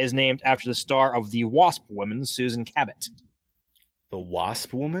is named after the star of The Wasp Woman, Susan Cabot. The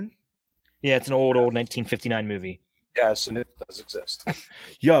Wasp Woman? Yeah, it's an old 1959 movie. Yes, and it does exist.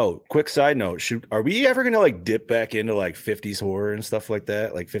 Yo, quick side note. Are we ever going to like dip back into like 50s horror and stuff like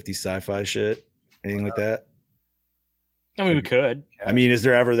that? Like 50s sci-fi shit? Anything like that? I mean, we could. I mean, is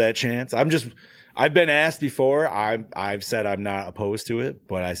there ever that chance? I've been asked before. I've said I'm not opposed to it,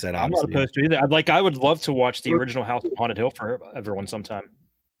 but I said I'm not opposed to it either. I would love to watch the original House on Haunted Hill for everyone sometime.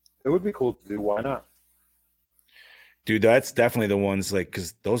 It would be cool to do. Why not? Dude, that's definitely the ones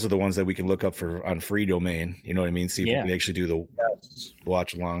because those are the ones that we can look up for on free domain. You know what I mean? See if we can actually do the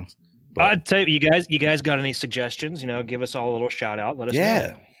watch alongs. I'd tell you guys got any suggestions? Give us all a little shout out. Let us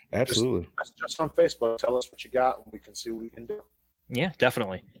know. Absolutely. Just on Facebook, tell us what you got, and we can see what we can do. Yeah,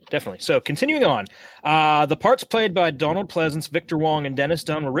 definitely. So continuing on, the parts played by Donald Pleasance, Victor Wong, and Dennis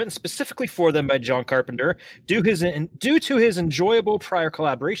Dunn were written specifically for them by John Carpenter due to his enjoyable prior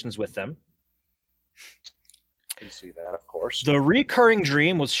collaborations with them. You can see that, of course. The recurring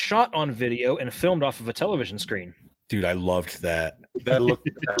dream was shot on video and filmed off of a television screen. Dude, I loved that.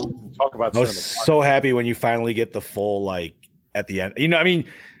 Talk about. I was so happy when you finally get the full at the end.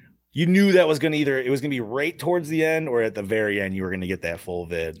 You knew that was going to it was going to be right towards the end or at the very end, you were going to get that full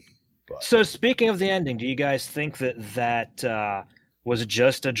vid. But. So speaking of the ending, do you guys think that was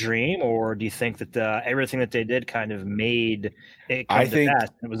just a dream, or do you think that everything that they did kind of made it come to pass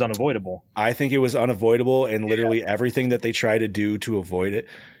and it was unavoidable? I think it was unavoidable, and literally everything that they tried to do to avoid it,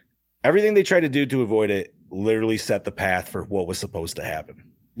 literally set the path for what was supposed to happen.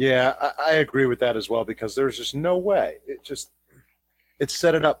 Yeah, I agree with that as well because there's just no way. It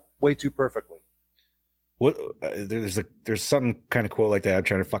set it up way too perfectly. What there's some kind of quote like that. I'm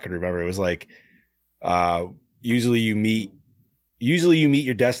trying to fucking remember. It was like, usually you meet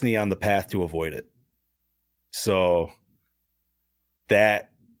your destiny on the path to avoid it. So that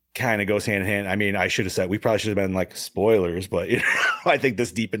kind of goes hand in hand. I mean, I should have said we probably should have been like spoilers, but I think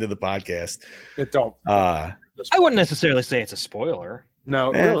this deep into the podcast, it don't. I wouldn't necessarily say it's a spoiler.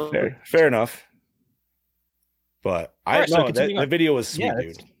 No, really. Fair enough. But Right, so that video was sweet,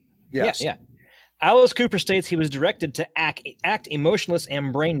 dude. Yes. Yeah. Alice Cooper states he was directed to act emotionless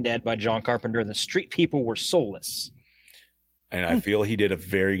and brain dead by John Carpenter. The street people were soulless. And I feel he did a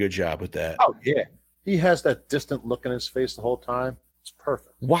very good job with that. Oh, yeah. He has that distant look in his face the whole time. It's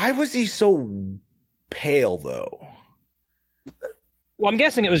perfect. Why was he so pale, though? Well, I'm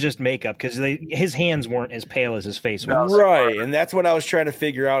guessing it was just makeup because his hands weren't as pale as his face was. Right. And that's what I was trying to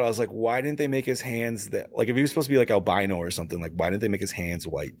figure out. I was like, why didn't they make his hands that, like, if he was supposed to be like albino or something, like, why didn't they make his hands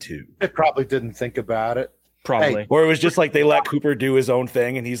white too? They probably didn't think about it. Probably. Or it was just like they let Cooper do his own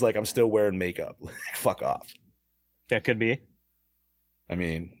thing and he's like, I'm still wearing makeup. Fuck off. That could be. I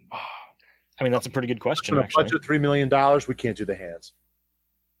mean, that's a pretty good question. For a budget $3 million, we can't do the hands.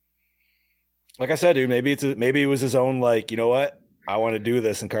 Like I said, dude, maybe it was his own, like, you know what? I want to do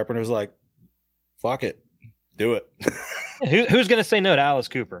this. And Carpenter's like, fuck it. Do it. Who's going to say no to Alice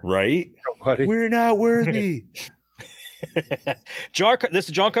Cooper? Right? Nobody. We're not worthy. This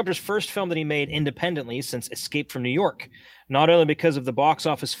is John Carpenter's first film that he made independently since Escape from New York. Not only because of the box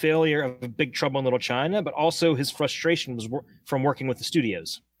office failure of Big Trouble in Little China, but also his frustration was from working with the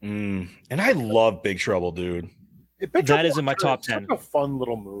studios. And I love Big Trouble, dude. That is in my top 10. It's a fun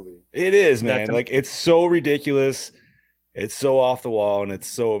little movie. It is, man. Like, it's so ridiculous. It's so off the wall and it's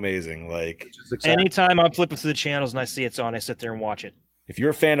so amazing. Like, anytime I'm flipping through the channels and I see it's on, I sit there and watch it. If you're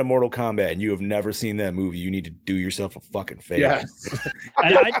a fan of Mortal Kombat and you have never seen that movie, you need to do yourself a fucking favor. Yes.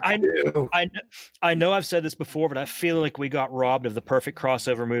 I know I've said this before, but I feel like we got robbed of the perfect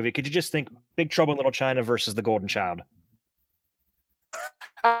crossover movie. Could you just think Big Trouble in Little China versus The Golden Child?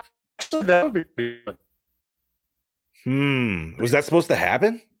 That would be fun. Was that supposed to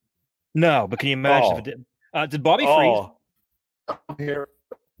happen? No, but can you imagine if it did? Did Bobby freeze? Here.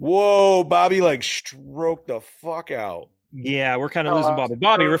 Whoa, Bobby like stroked the fuck out. Yeah, we're kind of losing Bobby.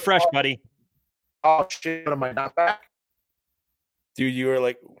 Bobby, refresh, buddy. Oh shit, am I not back? Dude, you were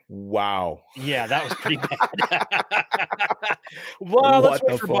like, wow. Yeah, that was pretty bad. Well, let's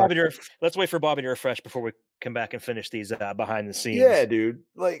wait for Bobby to refresh before we come back and finish these behind the scenes. Yeah, dude.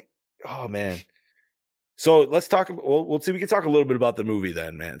 Like, oh man. So let's talk. We'll see. We can talk a little bit about the movie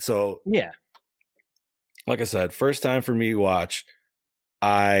then, man. So yeah, like I said, first time for me to watch.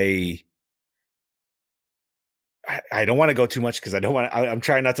 I don't want to go too much because I don't want to. I'm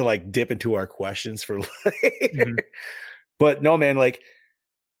trying not to like dip into our questions for later. But no, man, like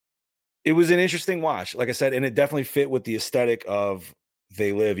it was an interesting watch. Like I said, and it definitely fit with the aesthetic of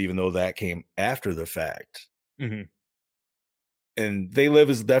They Live, even though that came after the fact. Mm-hmm. And They Live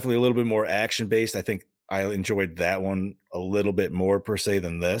is definitely a little bit more action based. I think I enjoyed that one a little bit more per se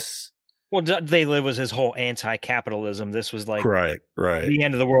than this. Well, They Live was his whole anti-capitalism. This was like, right. The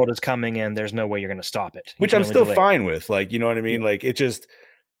end of the world is coming, and there's no way you're going to stop it. Which I'm still fine with. Like, you know what I mean? Like, it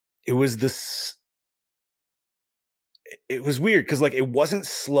was this. It was weird because like it wasn't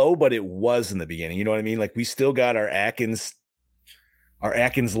slow, but it was in the beginning. You know what I mean? Like we still got our Atkins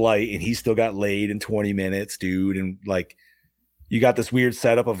light, and he still got laid in 20 minutes, dude. And like you got this weird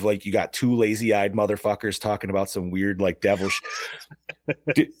setup of like you got two lazy-eyed motherfuckers talking about some weird like devilish.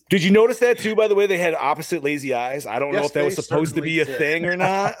 Did you notice that too? By the way, they had opposite lazy eyes. I don't know if that was supposed to be a thing or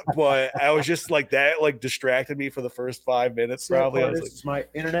not, but I was just like that. Like distracted me for the first 5 minutes. Probably. It's my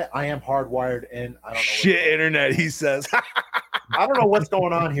internet. I am hardwired in. I don't know. Shit, internet. He says. I don't know what's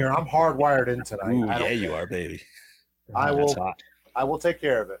going on here. I'm hardwired in tonight. Ooh, yeah, you are, baby. I will take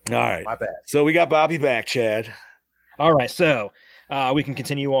care of it. All right. My bad. So we got Bobby back, Chad. All right, so we can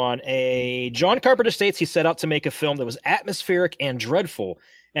continue on. John Carpenter states he set out to make a film that was atmospheric and dreadful.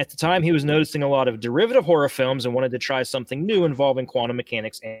 At the time, he was noticing a lot of derivative horror films and wanted to try something new involving quantum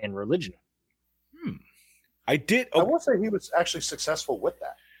mechanics and religion. I will say he was actually successful with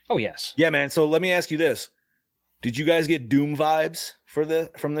that. Oh, yes. Yeah, man. So let me ask you this. Did you guys get Doom vibes from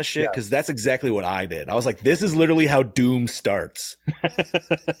this shit? Because that's exactly what I did. I was like, this is literally how Doom starts.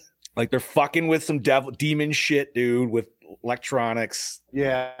 Like they're fucking with some demon shit, dude, with electronics.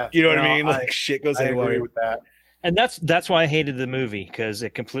 Yeah. You know what I mean? Like shit goes haywire. I agree with that. And that's why I hated the movie, because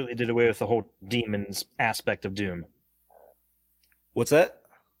it completely did away with the whole demons aspect of Doom. What's that?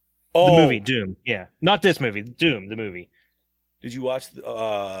 The movie Doom. Yeah. Not this movie. Doom, the movie. Did you watch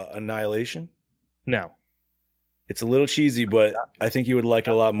Annihilation? No. It's a little cheesy, but I think you would like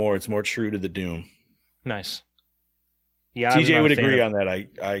it a lot more. It's more true to the Doom. Nice. Yeah, I'm TJ not would a fan agree of- on that.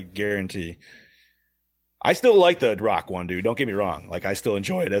 I guarantee. I still like the Rock one, dude. Don't get me wrong. Like, I still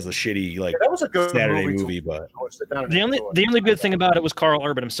enjoy it as a shitty like that was a good Saturday movie, movie, but The only good thing about it was Carl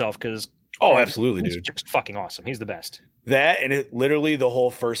Urban himself, because absolutely, he's dude. just fucking awesome. He's the best. That and it literally the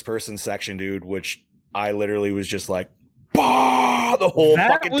whole first person section, dude, which I literally was just like, bah, the whole That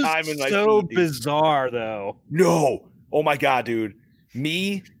fucking was time in my so feed, dude. bizarre, though. No. Oh my god, dude.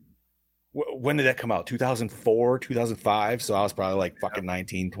 Me. When did that come out? 2004, 2005. So I was probably like fucking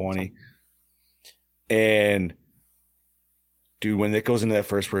 19, 20. And dude, when it goes into that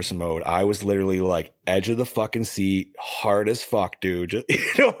first person mode, I was literally like edge of the fucking seat, hard as fuck, dude. Just, you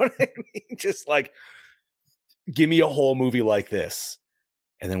know what I mean? Just like, give me a whole movie like this.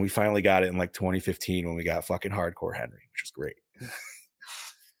 And then we finally got it in like 2015 when we got fucking Hardcore Henry, which was great.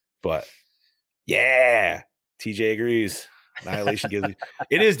 But yeah, TJ agrees. Annihilation gives me.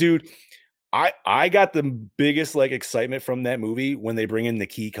 It is, dude. I got the biggest like excitement from that movie when they bring in the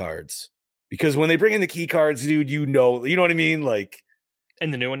key cards. Because when they bring in the key cards, dude, you know what I mean? Like,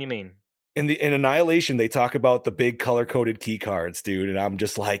 And the new one, you mean? in Annihilation, they talk about the big color-coded key cards, dude. And I'm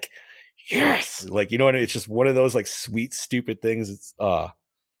just like, yes. Like, you know what I mean? It's just one of those like sweet, stupid things. It's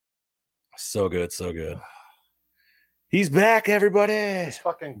so good, so good. He's back, everybody. It's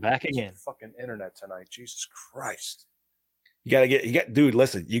fucking Back again. Fucking internet tonight. Jesus Christ. Dude,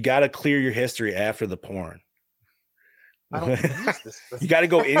 listen, you gotta clear your history after the porn. I don't use this. You got to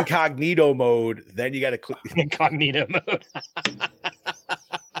go incognito mode. Then you got to incognito mode.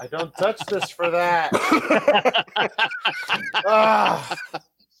 I don't touch this for that.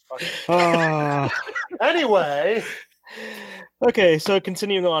 Anyway. Okay, so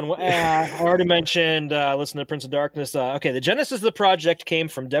continuing on, I already mentioned, listen to Prince of Darkness. Okay, the genesis of the project came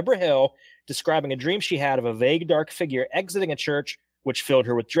from Deborah Hill describing a dream she had of a vague dark figure exiting a church, which filled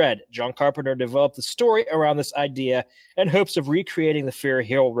her with dread. John Carpenter developed the story around this idea in hopes of recreating the fear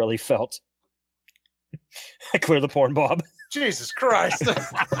Hill really felt. Clear the porn, Bob. Jesus Christ.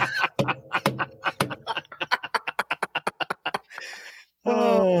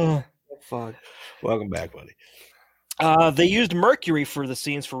 Oh, fuck. Welcome back, buddy. They used Mercury for the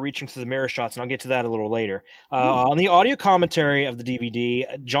scenes for reaching to the mirror shots, and I'll get to that a little later. On the audio commentary of the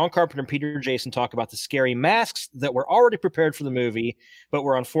DVD, John Carpenter and Peter Jason talk about the scary masks that were already prepared for the movie, but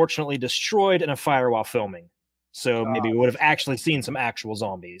were unfortunately destroyed in a fire while filming. So maybe we would have actually seen some actual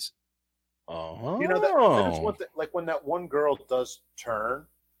zombies. Oh, You know, that is one thing, like when that one girl does turn,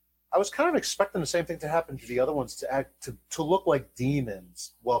 I was kind of expecting the same thing to happen to the other ones to look like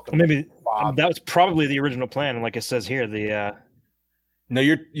demons. Welcome. Maybe that was probably the original plan, and like it says here, the No,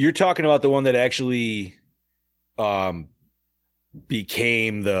 you're talking about the one that actually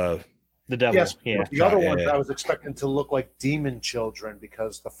became the devil. Yes, yeah. the other ones I was expecting to look like demon children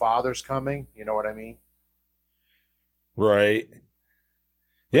because the father's coming. You know what I mean? Right.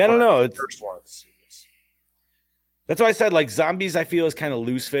 Yeah, I don't know. It's, First one of the series. that's why I said like zombies. I feel is kind of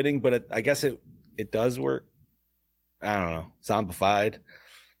loose fitting, but I guess it does work. I don't know. Zombified.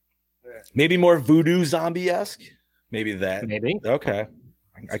 Yeah. Maybe more voodoo zombie esque. Maybe that. Maybe. Okay.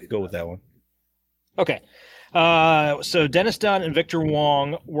 I could go with that one. Okay. So Dennis Dunn and Victor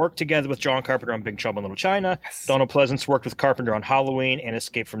Wong worked together with John Carpenter on Big Trouble in Little China. Donald Pleasance worked with Carpenter on Halloween and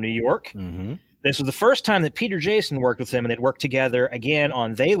Escape from New York. Mm-hmm. This was the first time that Peter Jason worked with him, and they'd worked together again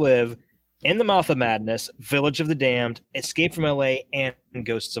on They Live, In the Mouth of Madness, Village of the Damned, Escape from L.A., and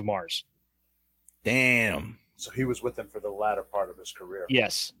Ghosts of Mars. Damn. So he was with them for the latter part of his career.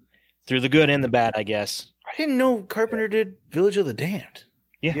 Yes. Through the good and the bad, I guess. I didn't know Carpenter did Village of the Damned.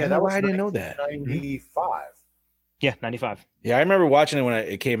 Yeah, Yeah, that was I didn't know that. 95. Yeah, 95. Yeah, I remember watching it when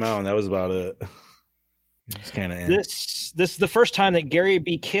it came out, and that was about it. It's kind of This is the first time that Gary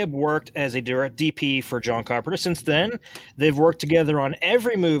B. Kibb worked as a direct DP for John Carpenter. Since then, they've worked together on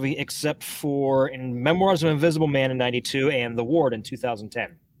every movie except for in Memoirs of an Invisible Man in 92 and The Ward in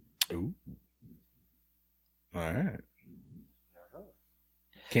 2010. Ooh. All right.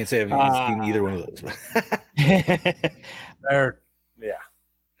 Can't say I've seen either one of those. They're, yeah,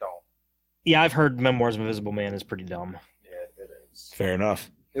 don't. Yeah, I've heard Memoirs of an Invisible Man is pretty dumb. Yeah, it is. Fair enough.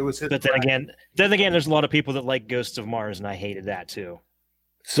 It was his But then again, there's a lot of people that like Ghosts of Mars, and I hated that too.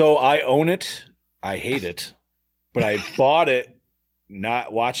 So I own it. I hate it, but I bought it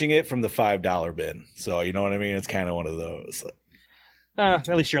not watching it from the $5 bin. So you know what I mean? It's kind of one of those. At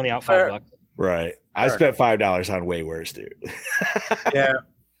least you're only out $5. Right. I spent $5 on way worse, dude. Yeah.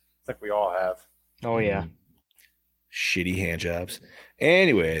 I think we all have. Oh yeah. Shitty hand jobs.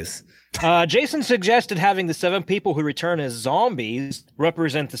 Anyways, Jason suggested having the 7 people who return as zombies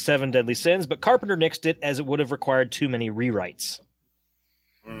represent the 7 deadly sins, but Carpenter nixed it as it would have required too many rewrites.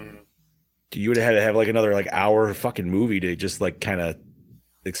 You would have had to have like another like hour fucking movie to just like kind of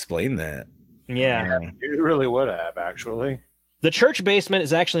explain that. Yeah. You really would have, actually. The church basement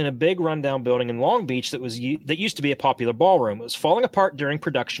is actually in a big rundown building in Long Beach that used to be a popular ballroom. It was falling apart during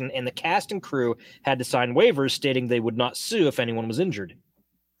production, and the cast and crew had to sign waivers stating they would not sue if anyone was injured.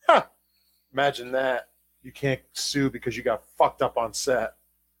 Huh. Imagine that. You can't sue because you got fucked up on set.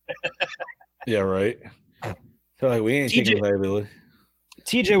 Yeah, right. So like we ain't taking liability.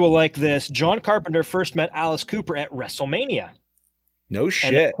 TJ will like this. John Carpenter first met Alice Cooper at WrestleMania. No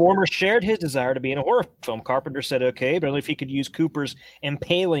shit. And the former shared his desire to be in a horror film. Carpenter said okay, but only if he could use Cooper's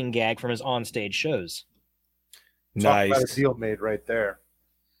impaling gag from his onstage shows. Talk about a deal made right there.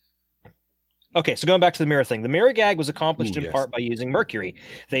 Okay, so going back to the mirror thing. The mirror gag was accomplished in part by using mercury.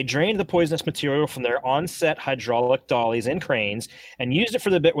 They drained the poisonous material from their on-set hydraulic dollies and cranes and used it for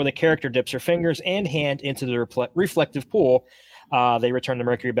the bit where the character dips her fingers and hand into the reflective pool. They return the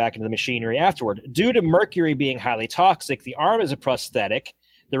mercury back into the machinery afterward. Due to mercury being highly toxic, the arm is a prosthetic.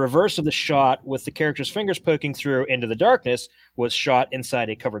 The reverse of the shot, with the character's fingers poking through into the darkness, was shot inside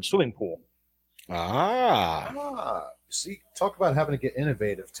a covered swimming pool. See, talk about having to get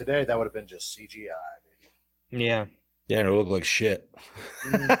innovative. Today, that would have been just CGI. Baby. Yeah. Yeah, and it looked like shit.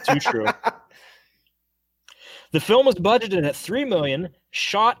 Too true. The film was budgeted at $3 million,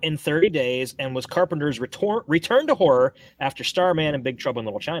 shot in 30 days, and was Carpenter's return to horror after Starman and Big Trouble in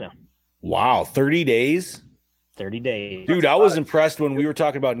Little China. Wow, 30 days? 30 days. Dude, I was impressed when we were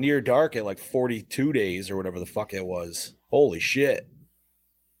talking about Near Dark at like 42 days or whatever the fuck it was. Holy shit.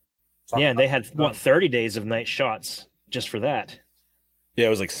 Yeah, and they had, 30 days of night shots just for that. Yeah, it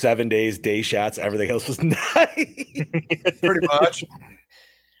was like 7 days, day shots. Everything else was night. Pretty much.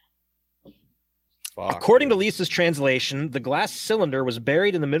 Fuck. According to Lisa's translation, the glass cylinder was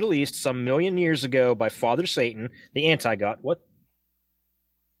buried in the Middle East some million years ago by Father Satan, the anti-god. What?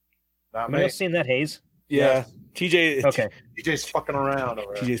 Not Have you seen that, Hayes? Yeah. TJ. Okay. TJ's fucking around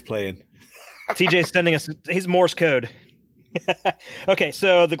over there. TJ's playing. TJ's sending us his Morse code. Okay,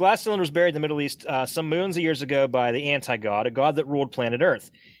 so the glass cylinder was buried in the Middle East some millions of years ago by the anti-god, a god that ruled planet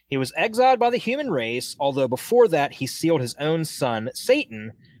Earth. He was exiled by the human race, although before that he sealed his own son,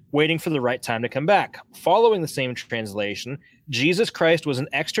 Satan, waiting for the right time to come back. Following the same translation, Jesus Christ was an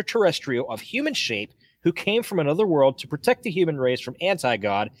extraterrestrial of human shape who came from another world to protect the human race from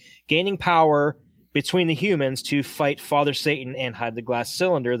anti-God, gaining power between the humans to fight Father Satan and hide the glass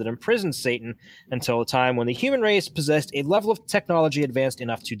cylinder that imprisoned Satan until the time when the human race possessed a level of technology advanced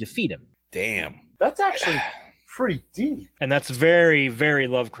enough to defeat him. Damn. That's actually pretty deep. And that's very, very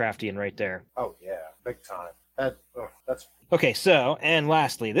Lovecraftian right there. Oh, yeah. Big time. That's Okay, so, and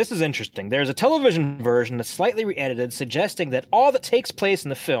lastly, this is interesting. There's a television version that's slightly re-edited, suggesting that all that takes place in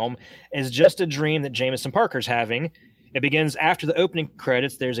the film is just a dream that Jameson Parker's having. It begins after the opening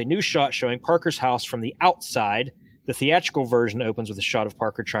credits. There's a new shot showing Parker's house from the outside. The theatrical version opens with a shot of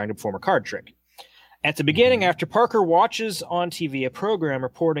Parker trying to perform a card trick. At the beginning, after Parker watches on TV a program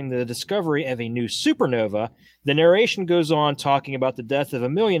reporting the discovery of a new supernova, the narration goes on talking about the death of a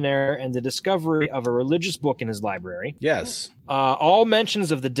millionaire and the discovery of a religious book in his library. Yes. All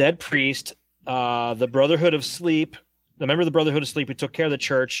mentions of the dead priest, the Brotherhood of Sleep, the member of the Brotherhood of Sleep who took care of the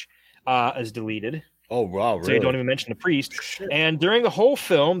church, is deleted. Oh, wow, really? So you don't even mention the priest. Shit. And during the whole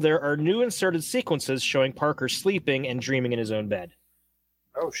film, there are new inserted sequences showing Parker sleeping and dreaming in his own bed.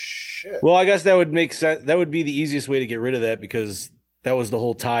 Oh, shit. Well, I guess that would make sense. That would be the easiest way to get rid of that because that was the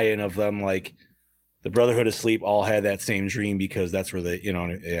whole tie-in of them. Like the Brotherhood of Sleep all had that same dream because that's where they,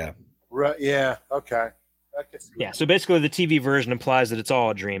 yeah. Right. Yeah. Okay. Yeah. So basically the TV version implies that it's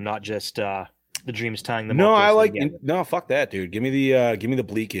all a dream, not just the dreams tying them. No, I like, no, fuck that, dude. Give me the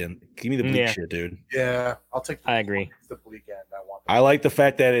bleak end. Give me the bleak shit, dude. Yeah. I'll take I agree. The bleak end. I like the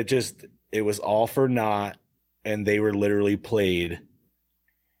fact that it was all for naught and they were literally played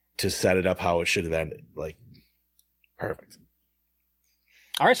to set it up how it should have ended. Like, perfect.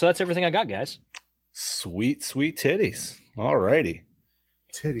 All right, so that's everything I got, guys. Sweet, sweet titties. All righty.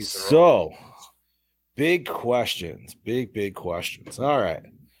 Titties. So, big questions. Big questions. All right.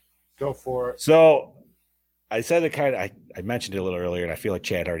 Go for it. So, I said it I mentioned it a little earlier, and I feel like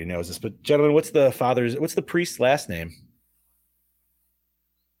Chad already knows this, but gentlemen, what's the priest's last name?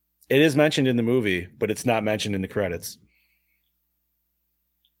 It is mentioned in the movie, but it's not mentioned in the credits.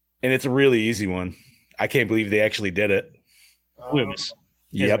 And it's a really easy one. I can't believe they actually did it. Loomis.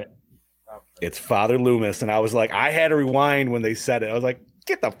 Yep. It's Father Loomis. And I was like, I had to rewind when they said it. I was like,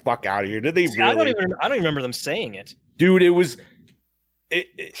 get the fuck out of here. Did they really? I don't even remember them saying it. Dude, it was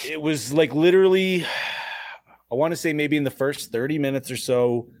like literally, I want to say maybe in the first 30 minutes or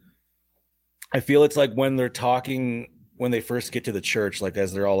so, I feel it's like when they're talking, when they first get to the church, like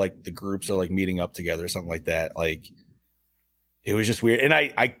as they're all like the groups are like meeting up together or something like that. Like it was just weird. And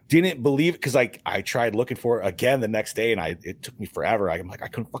I didn't believe it because I tried looking for it again the next day and it took me forever. I'm like, I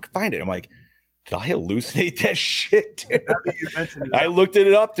couldn't fucking find it. I'm like, did I hallucinate that shit? Dude? I looked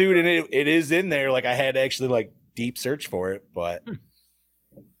it up, dude, and it is in there. Like I had to actually like deep search for it, but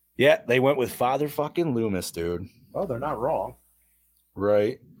yeah, they went with Father fucking Loomis, dude. Oh, they're not wrong.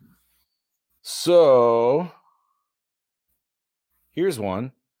 Right. So here's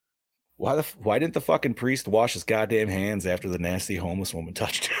one. Why didn't the fucking priest wash his goddamn hands after the nasty homeless woman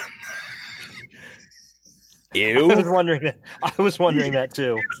touched him? Ew. I was wondering that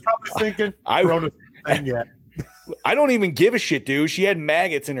too. He was probably thinking, I don't even give a shit, dude. She had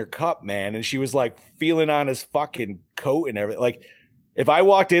maggots in her cup, man, and she was like feeling on his fucking coat and everything. Like, if I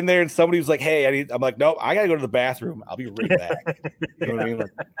walked in there and somebody was like, "Hey, I'm like, nope, I gotta go to the bathroom. I'll be right back." You know what I mean?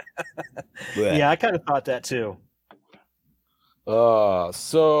 Like, yeah, I kind of thought that too.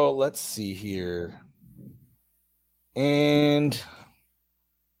 So let's see here. And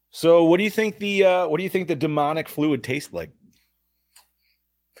so what do you think the demonic fluid tastes like?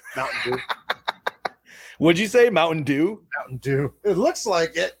 Mountain Dew. What'd you say? Mountain Dew? Mountain Dew. It looks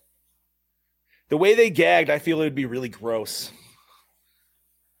like it. The way they gagged, I feel it would be really gross.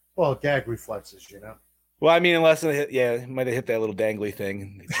 Well, gag reflexes, you know. Well, I mean, unless it might have hit that little dangly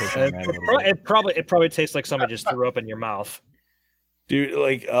thing. It probably tastes like somebody just threw up in your mouth. Dude,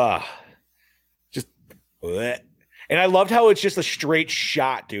 like, just bleh. And I loved how it's just a straight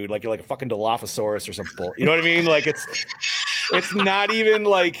shot, dude. Like you're like a fucking Dilophosaurus or something. You know what I mean? Like it's not even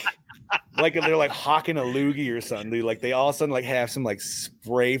like they're like hawking a loogie or something, dude. Like they all of a sudden like have some like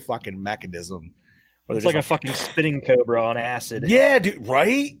spray fucking mechanism. It's like a fucking spitting cobra on acid. Yeah, dude,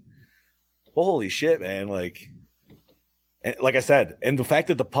 right? Holy shit, man. Like I said, and the fact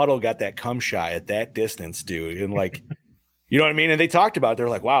that the puddle got that cum shot at that distance, dude, and like you know what I mean? And they talked about it. They're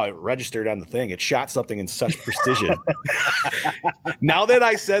like, wow, it registered on the thing. It shot something in such precision. Now that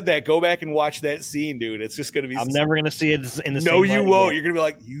I said that, go back and watch that scene, dude. It's just going to be... I'm never going to see it in the same No, you won't. Again. You're going to be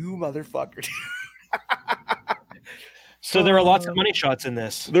like, you motherfucker. So there are lots of money shots in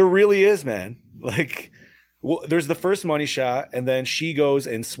this. There really is, man. Like, well, there's the first money shot, and then she goes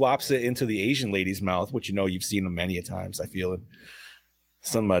and swaps it into the Asian lady's mouth, which, you know, you've seen them many a times, I feel, in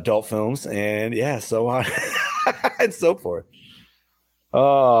some adult films. And, yeah, so on. And so forth.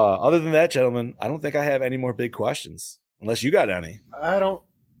 Other than that, gentlemen, I don't think I have any more big questions, unless you got any. I got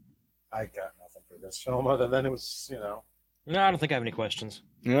nothing for this film other than it was, you know. No, I don't think I have any questions.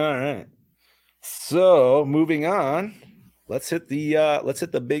 All right. So moving on, let's hit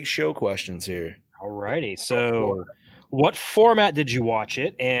the big show questions here. All righty. So, what format did you watch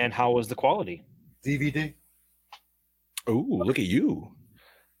it, and how was the quality? DVD. Oh, look at you.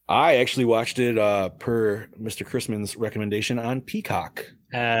 I actually watched it per Mr. Chrisman's recommendation on Peacock.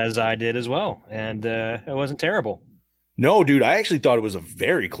 As I did as well. And it wasn't terrible. No, dude, I actually thought it was a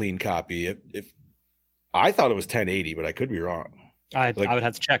very clean copy. If I thought it was 1080, but I could be wrong. I would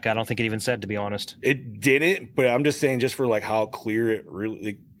have to check. I don't think it even said, to be honest. It didn't, but I'm just saying just for like how clear it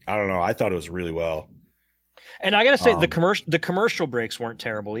really, I don't know. I thought it was really well. And I got to say, the commercial breaks weren't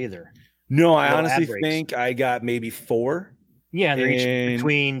terrible either. No, I honestly think I got maybe 4. Yeah, they're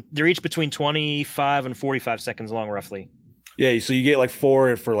each between 25 and 45 seconds long, roughly. Yeah, so you get like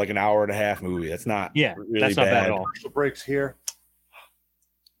 4 for like an hour and a half movie. That's not really that's not bad at all. Commercial breaks here.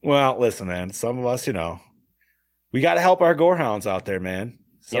 Well, listen, man. Some of us, you know, we got to help our gorehounds out there, man.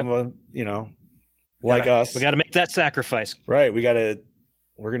 Some of them, you know, like us. We got to make that sacrifice. Right. We're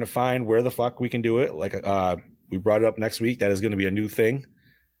going to find where the fuck we can do it. Like we brought it up next week. That is going to be a new thing.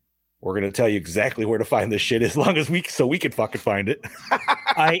 We're going to tell you exactly where to find this shit so we can fucking find it.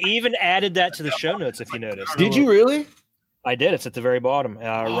 I even added that to the show notes, if you noticed. Did you really? I did. It's at the very bottom,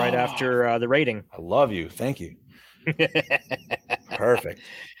 right after the rating. I love you. Thank you. Perfect.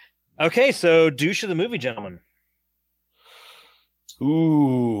 Okay, so douche of the movie, gentlemen.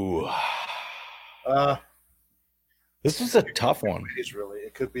 Ooh. This is a tough one.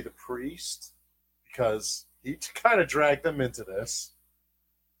 It could be the priest, because he kind of dragged them into this.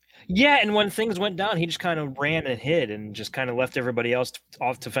 Yeah, and when things went down, he just kind of ran and hid and just kind of left everybody else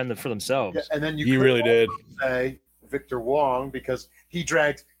off to fend for themselves. Yeah, and then he really did say Victor Wong, because he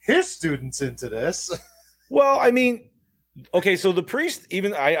dragged his students into this. Well, I mean, okay, so the priest,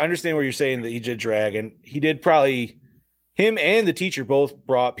 even I understand what you're saying that he did drag, and he did probably, him and the teacher both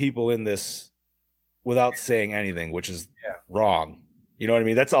brought people in this without saying anything, which is wrong. You know what I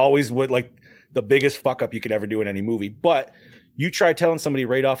mean? That's always what, like, the biggest fuck up you could ever do in any movie. But you try telling somebody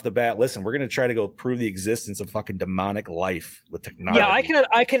right off the bat, listen, we're going to try to go prove the existence of fucking demonic life with technology. Yeah,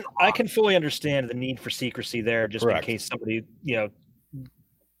 I can fully understand the need for secrecy there, just Correct. in case somebody,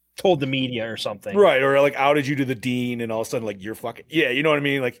 told the media or something. Right, or like outed you to the dean, and all of a sudden, like you're fucking you know what I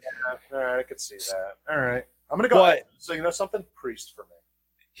mean? Like, all right, I could see that. All right, I'm gonna go. So you know something, priest for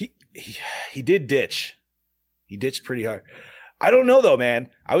me. He did ditch. He ditched pretty hard. I don't know though, man.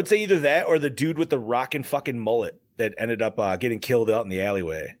 I would say either that or the dude with the rockin' fucking mullet that ended up getting killed out in the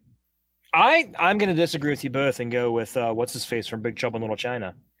alleyway. I'm going to disagree with you both and go with what's his face from Big Trouble in Little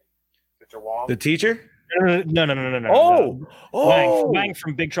China. The teacher? No. Wang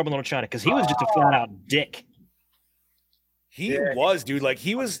from Big Trouble in Little China, because he was just a flat out dick. He was, dude. Like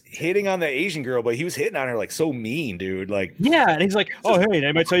he was hitting on the Asian girl, but he was hitting on her like so mean, dude. Like, yeah, and he's like, "Oh, hey, did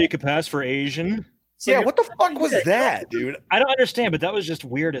anybody tell you could pass for Asian?" So what the fuck was that, dude? I don't understand, but that was just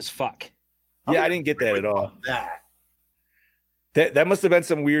weird as fuck. Yeah, I didn't get that at all. That must have been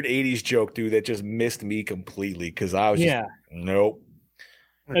some weird 80s joke, dude, that just missed me completely because I was just nope.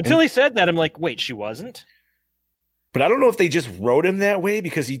 Until he said that, I'm like, wait, she wasn't? But I don't know if they just wrote him that way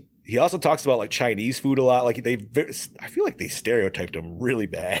because he also talks about like Chinese food a lot. Like I feel like they stereotyped him really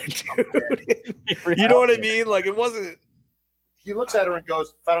bad, dude. You know what I mean? Like it wasn't. He looks at her and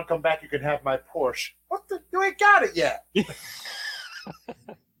goes, "If I don't come back, you can have my Porsche." What the? You ain't got it yet.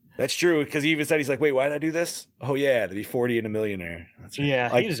 That's true because he even said he's like, "Wait, why did I do this? Oh yeah, to be 40 and a millionaire." That's right. Yeah,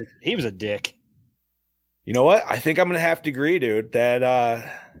 like, he was a dick. You know what? I think I'm gonna have to agree, dude.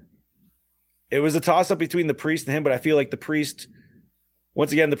 That it was a toss up between the priest and him, but I feel like the priest,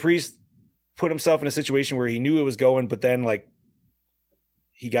 once again, the priest put himself in a situation where he knew it was going, but then like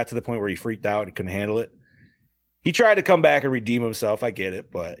he got to the point where he freaked out and couldn't handle it. He tried to come back and redeem himself. I get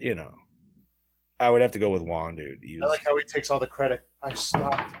it, but I would have to go with Juan, dude. I like how he takes all the credit. I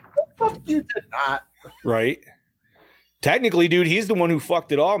stopped. Fuck, you did not. Right. Technically, dude, he's the one who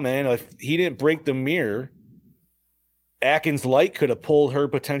fucked it all, man. If he didn't break the mirror, Atkins Light could have pulled her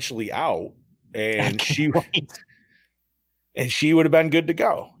potentially out, and she would have been good to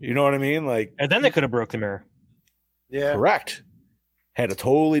go. You know what I mean? Like, and then they could have broke the mirror. Yeah, correct. Had a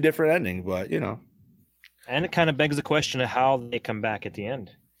totally different ending, but And it kind of begs the question of how they come back at the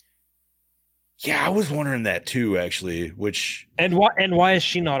end. Yeah, I was wondering that too, actually. And why is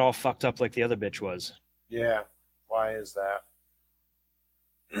she not all fucked up like the other bitch was? Yeah, why is that?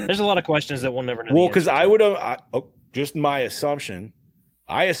 There's a lot of questions that we'll never know. Well, because I would have, just my assumption,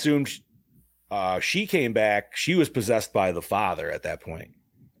 I assumed she came back. She was possessed by the father at that point,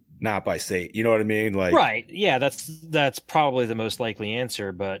 not by Satan. You know what I mean? Like, right? Yeah, that's probably the most likely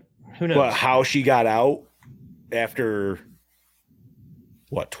answer, but who knows? But how she got out after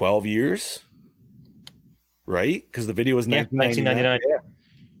 12 years? Right? Because the video was 1999.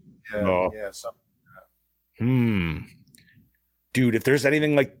 Yeah, something. Dude, if there's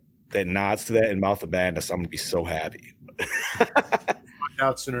anything like that nods to that in Mouth of Madness, I'm gonna be so happy. Find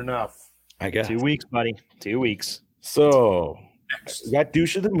out soon enough. I guess 2 weeks, buddy. 2 weeks. So we got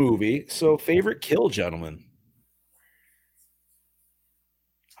douche of the movie. So favorite kill, gentlemen.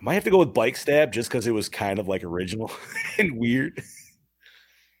 I might have to go with bike stab just because it was kind of like original and weird.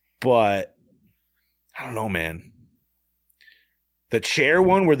 But I don't know, man. The chair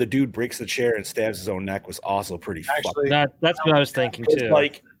one where the dude breaks the chair and stabs his own neck was also pretty Actually, that's what I was thinking too.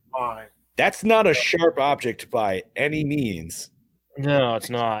 Like, that's not a sharp object by any means. No, it's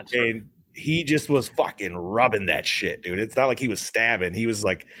not. And he just was fucking rubbing that shit, dude. It's not like he was stabbing. He was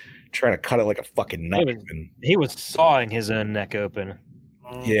like trying to cut it like a fucking knife. He was sawing his own neck open.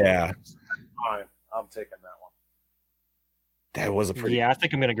 Yeah. Fine. I'm taking that one. That was a pretty. Yeah, I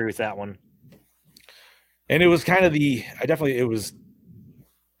think I'm going to agree with that one. And it was kind of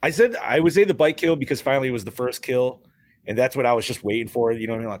I would say the bike kill because finally it was the first kill. And that's what I was just waiting for. You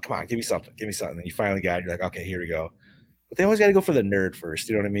know what I mean? Like, come on, give me something. And you finally got it. You're like, okay, here we go. But they always got to go for the nerd first.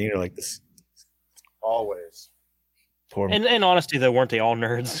 You know what I mean? You're like this. Always. And honestly, though, weren't they all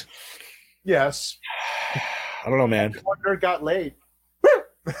nerds? Yes. I don't know, man. One nerd got laid.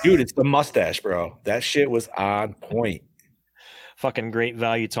 Dude, it's the mustache, bro. That shit was on point. Fucking great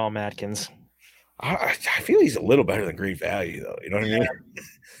value, Tom Atkins. I feel he's a little better than Great Value, though. You know what I mean?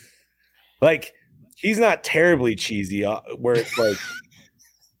 Like, he's not terribly cheesy, where it's like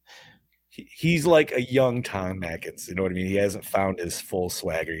he's like a young Tom Atkins. You know what I mean? He hasn't found his full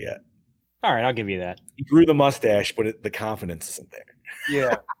swagger yet. All right, I'll give you that. He grew the mustache, but the confidence isn't there.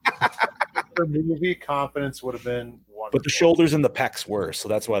 Yeah. For movie, confidence would have been wonderful. But the shoulders and the pecs were, so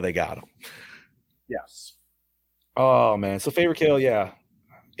that's why they got him. Yes. Oh, man. So favorite kill, yeah.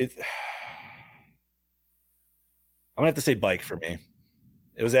 I'm going to have to say bike for me.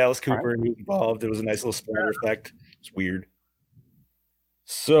 It was Alice Cooper and he was involved. It was a nice little splatter effect. It's weird.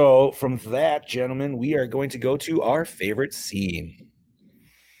 So from that, gentlemen, we are going to go to our favorite scene.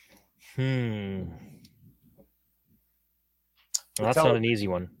 Well, that's not an easy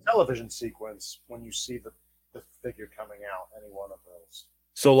one. Television sequence when you see the figure coming out, any one of those.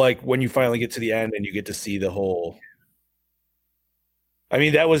 So like when you finally get to the end and you get to see the whole. I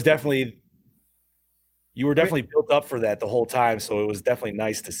mean, that was definitely. You were definitely built up for that the whole time, so it was definitely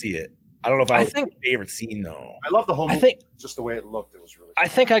nice to see it. I don't know if I think my favorite scene though. I love the whole movie. Just the way it looked, it was really. I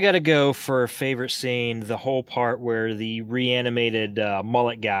think I got to go for favorite scene. The whole part where the reanimated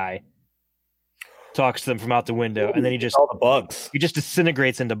mullet guy talks to them from out the window, and then he just all the bugs. He just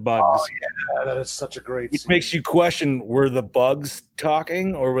disintegrates into bugs. Oh yeah, that is such a great. Which makes you question: were the bugs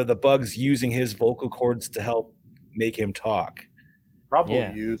talking, or were the bugs using his vocal cords to help make him talk?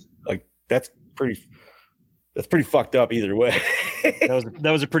 Probably used. Like that's pretty fucked up either way.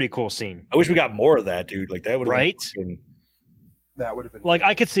 that was a pretty cool scene. I wish we got more of that, dude. Like that would have right. That would have been like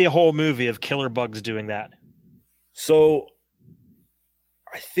I could see a whole movie of killer bugs doing that. So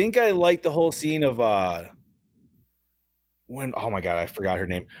I think I like the whole scene of when oh my god, I forgot her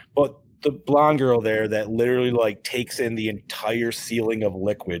name. But the blonde girl there that literally like takes in the entire ceiling of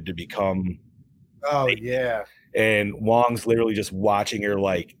liquid to become yeah. And Wong's literally just watching her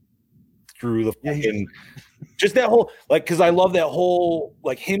like through the fucking just that whole like because I love that whole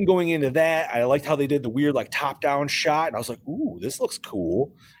like him going into that. I liked how they did the weird like top-down shot, and I was like, ooh, this looks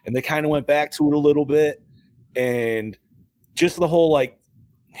cool. And they kind of went back to it a little bit, and just the whole like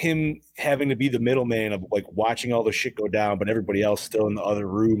him having to be the middleman of like watching all the shit go down, but everybody else still in the other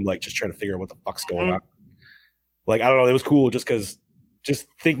room, like just trying to figure out what the fuck's going on. Like I don't know, it was cool just because just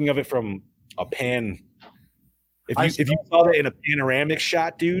thinking of it from a pan. If you saw that in a panoramic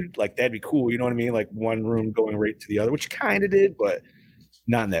shot, dude, like that'd be cool. You know what I mean? Like one room going right to the other, which kind of did, but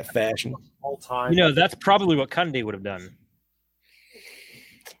not in that fashion. All time. You know, that's probably what Cundy would have done.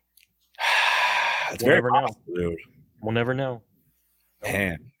 It's very possible, dude. We'll never know.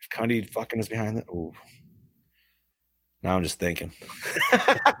 Man, if Cundy fucking is behind that, ooh. Now I'm just thinking.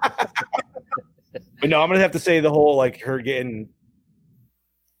 But no, I'm gonna have to say the whole like her getting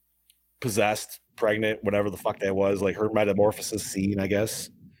possessed, pregnant, whatever the fuck that was, like her metamorphosis scene, I guess.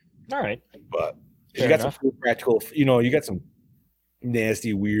 All right, but you got some cool practical, you know, you got some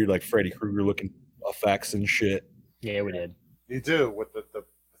nasty, weird, like Freddy Krueger looking effects and shit. Yeah, we did. You do with the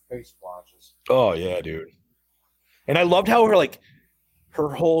face blotches. Oh yeah, dude. And I loved how her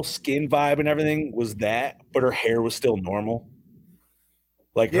whole skin vibe and everything was that, but her hair was still normal.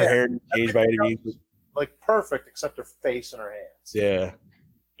 Like her hair didn't change by any means. Like perfect, except her face and her hands. Yeah.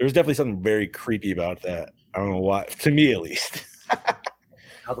 There was definitely something very creepy about that. I don't know why. To me, at least.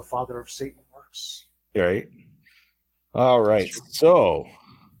 How the father of Satan works. Right. All right. So,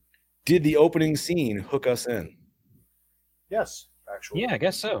 did the opening scene hook us in? Yes, actually. Yeah, I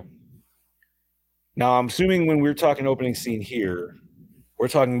guess so. Now, I'm assuming when we're talking opening scene here, we're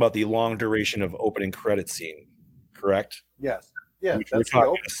talking about the long duration of opening credit scene, correct? Yes. Yeah. We're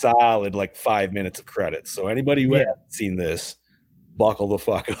talking a solid 5 minutes of credits. So, anybody who hasn't seen this, buckle the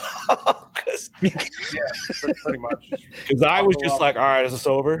fuck up. Yeah, pretty much. Because I was just like, all right, is this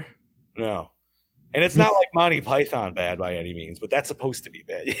over? No. And it's not like Monty Python bad by any means, but that's supposed to be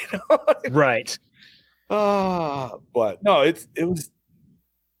bad, you know? Right. But no, it was,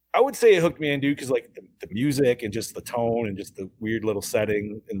 I would say it hooked me in, dude, because the music and just the tone and just the weird little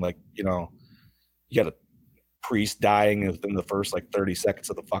setting and you got a priest dying within the first 30 seconds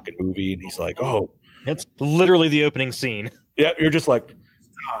of the fucking movie, and he's like, oh. It's literally the opening scene. Yeah, you're just like,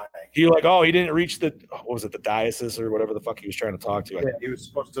 you're like, oh, he didn't reach the, what was it, the diocese or whatever the fuck he was trying to talk to. Yeah, he was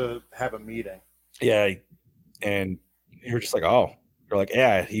supposed to have a meeting. Yeah, and you're just like, oh. You're like,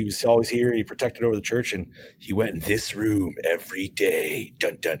 yeah, he was always here. He protected over the church, and he went in this room every day.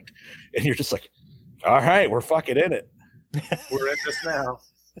 Dun dun. And you're just like, all right, we're fucking in it. We're in this now.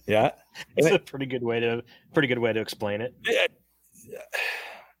 Yeah, it's a pretty good way to explain it. Yeah.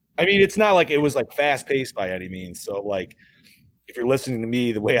 I mean, it's not like it was fast paced by any means. So if you're listening to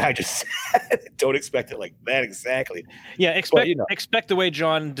me the way I just said, don't expect it like that exactly. Yeah, expect the way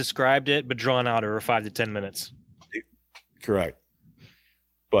John described it, but drawn out over 5 to 10 minutes. Correct.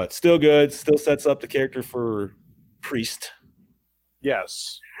 But still good. Still sets up the character for Priest.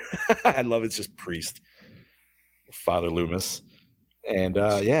 Yes. I love it's just Priest. Father Loomis. And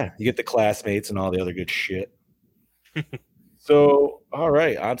you get the classmates and all the other good shit. So, all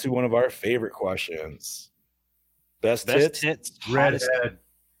right, on to one of our favorite questions. Best tits, redhead.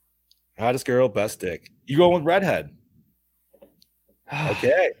 Hottest girl, best dick. You going with redhead?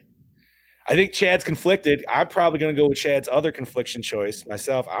 Okay. I think Chad's conflicted. I'm probably going to go with Chad's other confliction choice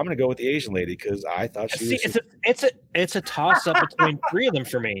myself. I'm going to go with the Asian lady because I thought she was. It's a toss up between three of them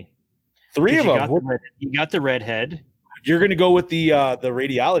for me. Three of them. You got the redhead. You're going to go with the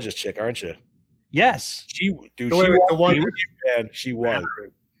radiologist chick, aren't you? Yes. She was.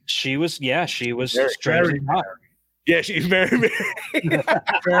 She was. Yeah, she was very hot. Yeah, she's very married.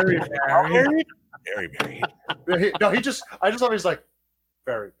 Very married. Very married. No, I just thought he was like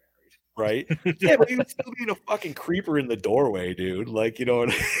very right. Yeah, but he was still being a fucking creeper in the doorway, dude. Like, you know.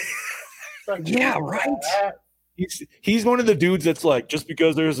 Yeah, right. He's one of the dudes that's like, just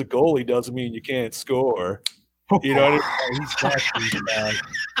because there's a goalie doesn't mean you can't score. You know what I mean?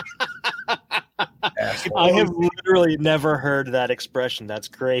 I have literally never heard that expression. That's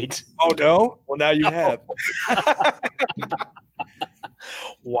great. Oh no? Well, now you have.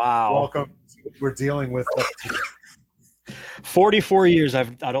 Wow. Welcome. We're dealing with 44 years. I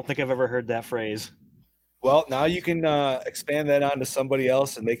don't think I've ever heard that phrase. Well, now you can expand that on to somebody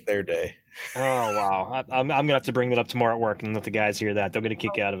else and make their day. Oh wow! I'm gonna have to bring that up tomorrow at work and let the guys hear that. They'll get a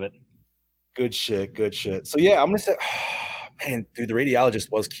kick out of it. Good shit. Good shit. So yeah, I'm gonna say, man, dude, the radiologist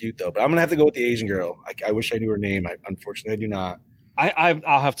was cute though, but I'm gonna have to go with the Asian girl. I wish I knew her name. Unfortunately, I do not.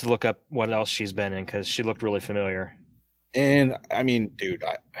 I'll have to look up what else she's been in because she looked really familiar. And I mean, dude,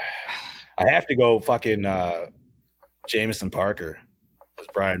 I have to go fucking Jameson Parker as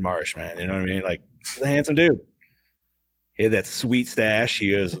Brian Marsh, man. You know what I mean? Like, he's a handsome dude. He had that sweet stash.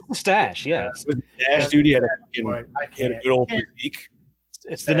 He is stash, yeah. Stash, dude. He had a good old physique.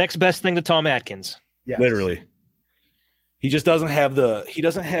 It's the next best thing to Tom Atkins. Yes. Literally. He just doesn't have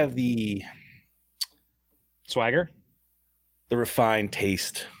the swagger, the refined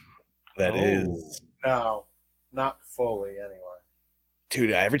taste that is. No, not fully anyway.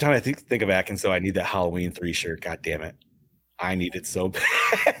 Dude, every time I think of Atkins, though, I need that Halloween 3 shirt. God damn it. I need it so bad.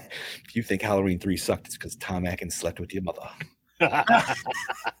 If you think Halloween 3 sucked, it's because Tom Atkins slept with your mother. That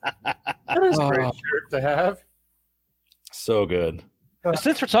is a great shirt to have. So good.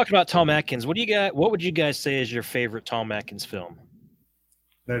 Since we're talking about Tom Atkins, what would you guys say is your favorite Tom Atkins film?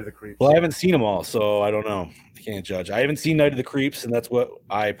 Night of the Creeps. Well, I haven't seen them all, so I don't know. I can't judge. I haven't seen Night of the Creeps, and that's what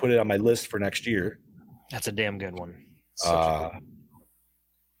I put it on my list for next year. That's a damn good one. I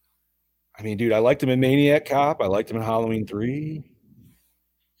mean, dude, I liked him in Maniac Cop. I liked him in Halloween 3.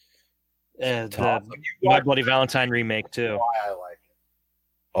 The My Bloody Valentine remake, too. Why I like it.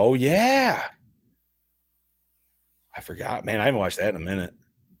 Oh, yeah. I forgot. Man, I haven't watched that in a minute.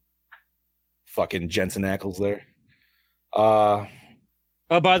 Fucking Jensen Ackles there. Oh,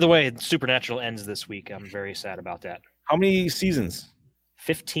 by the way, Supernatural ends this week. I'm very sad about that. How many seasons?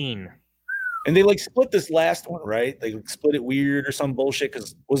 15. And they split this last one, right? They split it weird or some bullshit.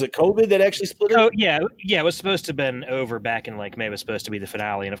 Because was it COVID that actually split it? Oh yeah. It was supposed to have been over back in May. It was supposed to be the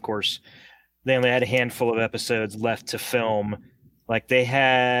finale, and of course, they only had a handful of episodes left to film. They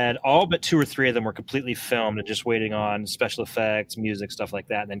had all but 2 or 3 of them were completely filmed and just waiting on special effects, music, stuff like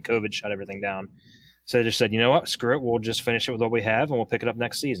that. And then COVID shut everything down. So they just said, you know what? Screw it. We'll just finish it with what we have, and we'll pick it up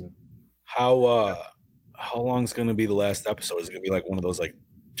next season. How long is going to be the last episode? Is it going to be one of those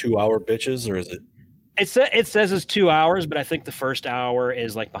 2-hour bitches, or is it? It says it's 2 hours, but I think the first hour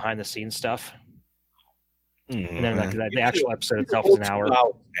is behind the scenes stuff, and then the actual episode itself is an hour.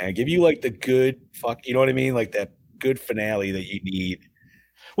 Man, give you the good you know what I mean? That good finale that you need.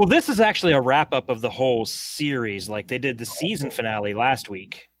 Well, this is actually a wrap up of the whole series. They did the season finale last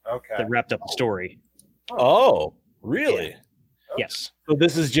week. Okay. That wrapped up the story. Oh, really? Yeah. Yes. So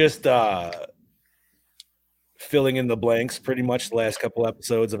this is just filling in the blanks, pretty much the last couple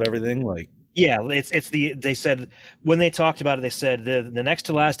episodes of everything. Yeah, they said when they talked about it, they said the next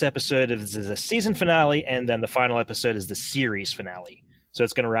to last episode is a season finale, and then the final episode is the series finale. So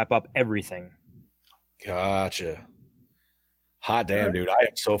it's going to wrap up everything. Gotcha. Hot damn, dude! I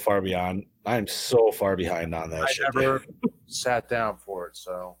am so far behind on that shit. I never sat down for it,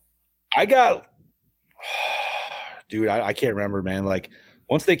 so I got, dude. I can't remember, man.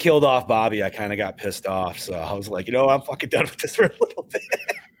 Once they killed off Bobby, I kind of got pissed off. So I was like, I'm fucking done with this for a little bit.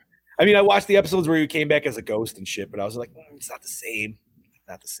 I mean, I watched the episodes where he came back as a ghost and shit, but I was like, it's not the same.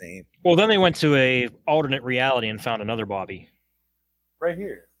 Not the same. Well, then they went to a alternate reality and found another Bobby. Right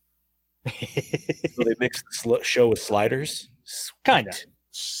here. So they mixed the show with Sliders. Kind of.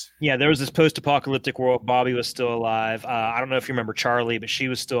 Yeah, there was this post-apocalyptic world. Bobby was still alive. I don't know if you remember Charlie, but she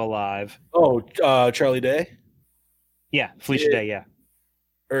was still alive. Oh, Charlie Day? Yeah, Felicia Day, yeah.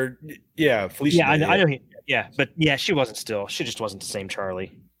 Felicia Day. Day. I know. But she wasn't still. She just wasn't the same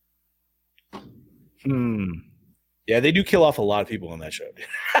Charlie. Yeah, they do kill off a lot of people on that show.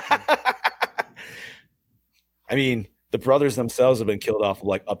 I mean, the brothers themselves have been killed off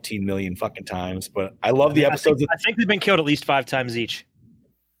like up to 1 million fucking times. But I love the episodes. I think they've been killed at least 5 times each.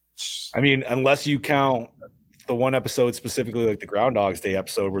 I mean, unless you count the one episode specifically, like the Groundhog's Day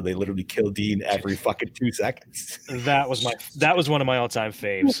episode, where they literally kill Dean every fucking 2 seconds. That was one of my all-time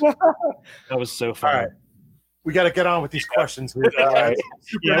faves. That was so fun. All right. We got to get on with these questions. We could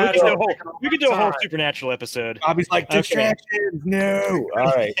do a whole Supernatural episode. Bobby's like, distractions. No. All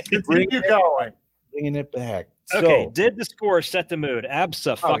right. Continue going. Bringing it back. Okay. So, Did the score set the mood?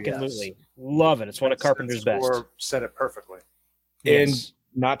 Abso-fucking-lutely. Love it. It's one of Carpenter's best. Said it perfectly. And Yes.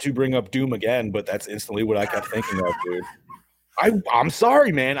 not to bring up Doom again, but that's instantly what I kept thinking of, dude. I'm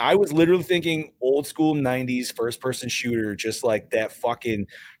sorry, man. I was literally thinking old school 90s first person shooter, just like that fucking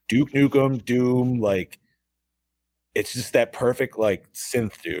Duke Nukem, Doom. Like, it's just that perfect, like,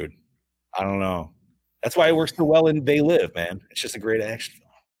 synth, dude. I don't know. That's why it works so well in They Live, man. It's just a great action film.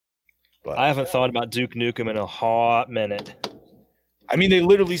 But I haven't thought about Duke Nukem in a hot minute. I mean, they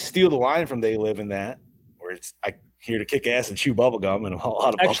literally steal the line from They Live in that, where it's I here to kick ass and chew bubblegum and a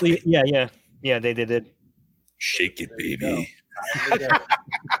lot of Actually, bubblegum. yeah, they did. Shake it, baby.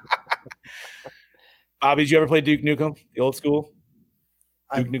 Bobby, did you ever play Duke Nukem, the old school?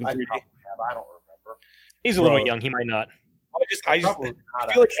 Duke Nukem 3D? I don't remember. He's a little young. He might not. I feel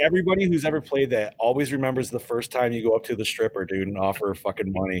like everybody who's ever played that always remembers the first time you go up to the stripper, dude, and offer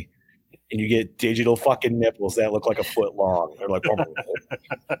fucking money, and you get digital fucking nipples that look like a foot long. They're like,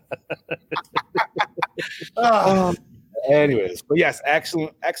 anyways, but yes,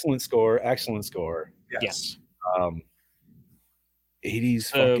 excellent score. Yes. 80s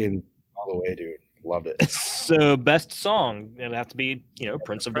fucking all the way, dude. Loved it. So best song, it'd have to be,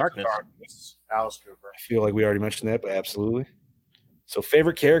 Prince of Darkness. Alice Cooper. I feel like we already mentioned that, but absolutely. So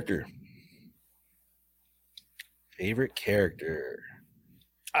favorite character.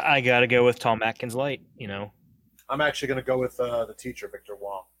 I gotta go with Tom Atkins Light, I'm actually going to go with the teacher, Victor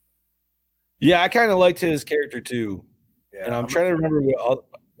Wong. Yeah, I kind of liked his character too. Yeah, and I'm trying to remember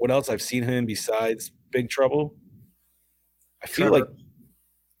what else I've seen him in besides Big Trouble. I feel Tremors.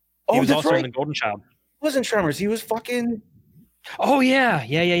 like He was that's also right. in The Golden Child. He wasn't Tremors. He was fucking. Oh yeah.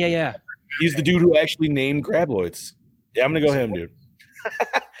 He's the dude who actually named Graboids. Yeah, I'm gonna go him, dude.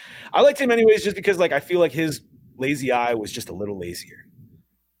 I liked him anyways, just because like I feel like his lazy eye was just a little lazier.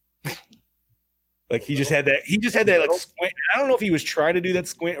 Like he just had that like squint. I don't know if he was trying to do that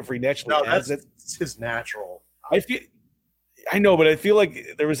squint or if he naturally has it. That's his natural. I know, but I feel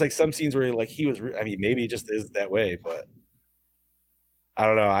like there was like some scenes where like he was. I mean, maybe it just is that way, but I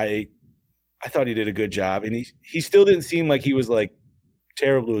don't know. I thought he did a good job, and he still didn't seem like he was like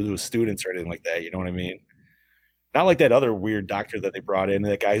terrible to his students or anything like that. You know what I mean? Not like that other weird doctor that they brought in.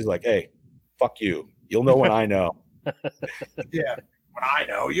 That guy who's like, "Hey, fuck you. You'll know when I know." Yeah, when I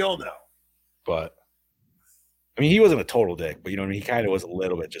know, you'll know. But I mean, he wasn't a total dick, but you know what I mean? He kind of was a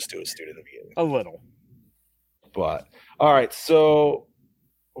little bit just to his student at the beginning. A little. But all right, so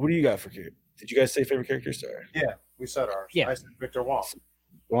what do you got for character? Did you guys say favorite character star? Yeah, we said ours. Yeah. I said Victor Wong.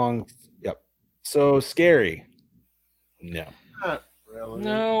 Wrong. Yep. So scary. No. Not really.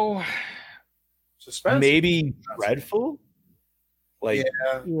 No. Suspense. Maybe dreadful. Like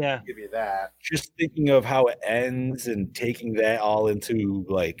Yeah. Give you that. just thinking of how it ends and taking that all into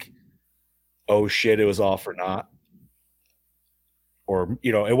like, oh shit, it was all for naught. Or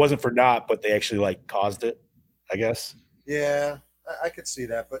it wasn't for naught, but they actually like caused it, I guess. Yeah, I could see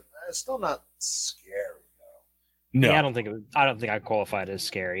that, but it's still not scary though. No. Yeah, I don't think I qualified as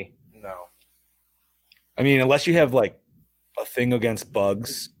scary. No. I mean, unless you have like a thing against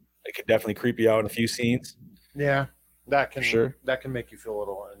bugs, it could definitely creep you out in a few scenes. Yeah, that can Sure. that can make you feel a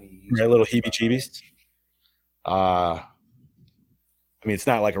little uneasy. Right, little heebie-jeebies. I mean, it's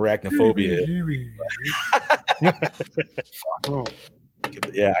not like arachnophobia.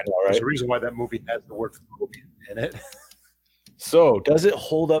 Yeah, I know, There's right? a reason why that movie has the word phobia in it. So, does it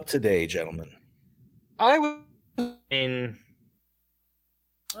hold up today, gentlemen? I would in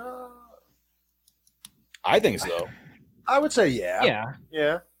I think so. I would say yeah. Yeah.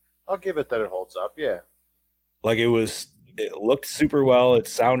 Yeah. I'll give it that it holds up. Yeah. Like it looked super well. It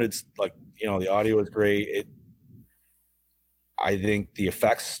sounded like, the audio was great. I think the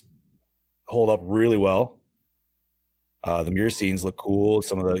effects hold up really well. The mirror scenes look cool.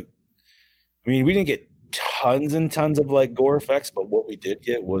 We didn't get tons and tons of like gore effects, but what we did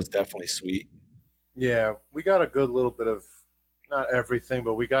get was definitely sweet. Yeah. We got a good little bit of, not everything,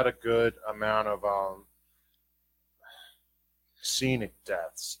 but we got a good amount of scenic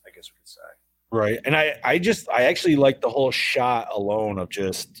deaths, I guess we could say. Right. And I actually like the whole shot alone of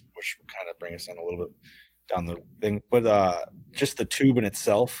just, which will kind of bring us in a little bit down the thing, but just the tube in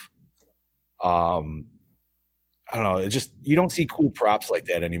itself. I I don't know. It just, you don't see cool props like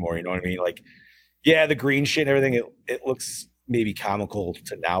that anymore. You know what I mean? Like, yeah, the green shit and everything, it looks maybe comical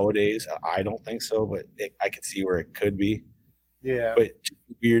to nowadays. I don't think so, but I could see where it could be. Yeah. But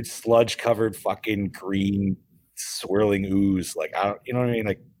weird sludge covered fucking green swirling ooze. Like, you know what I mean?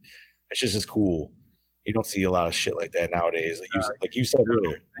 Like, it's just as cool. You don't see a lot of shit like that nowadays. Like you said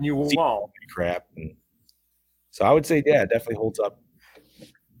earlier. And you won't. Crap. And so I would say, yeah, it definitely holds up.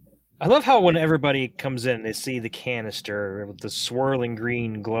 I love how when everybody comes in, they see the canister with the swirling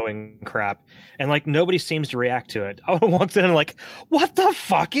green glowing crap, and like nobody seems to react to it. I walked in and like, what the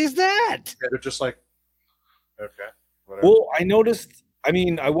fuck is that? Yeah, they're just like, okay. Whatever. Well, I noticed. I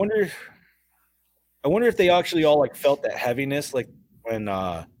mean, I wonder if they actually all like felt that heaviness, like when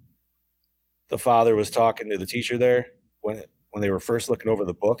the father was talking to the teacher there when they were first looking over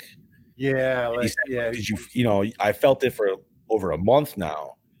the book. Yeah, like, said, yeah. Did you know? I felt it for over a month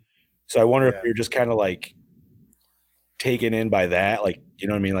now. So I wonder if you're just kind of like taken in by that, like, you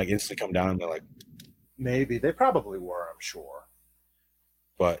know what I mean? Like instantly come down and they're like, maybe they probably were, I'm sure.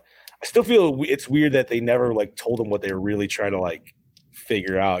 But I still feel it's weird that they never like told them what they were really trying to like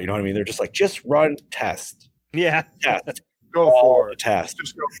figure out. You know what I mean? They're just like, just run test. Yeah. Test. Go for it. Test.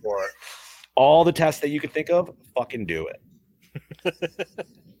 Just go for it. All the tests that you can think of, fucking do it.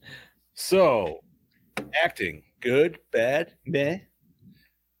 So, acting, good, bad, meh?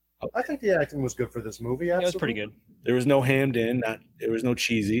 I think the acting was good for this movie. Absolutely. It was pretty good. There was no hammed in. There was no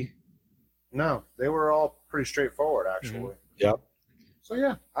cheesy. No, they were all pretty straightforward, actually. Mm-hmm. Yep. So,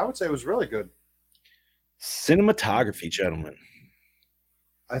 yeah, I would say it was really good. Cinematography, gentlemen.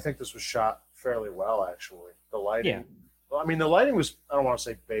 I think this was shot fairly well, actually. The lighting. Yeah. Well, I mean, the lighting was, I don't want to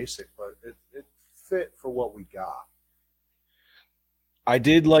say basic, but it fit for what we got. I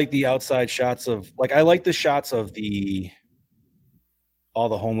did like the outside shots of, like, I like the shots of all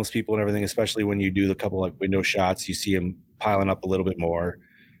the homeless people and everything, especially when you do the couple like window shots, you see them piling up a little bit more.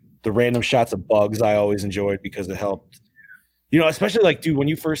 The random shots of bugs I always enjoyed because it helped, you know, especially like, dude, when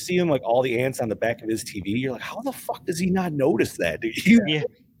you first see him, like all the ants on the back of his TV, you're like, how the fuck does he not notice that? Dude?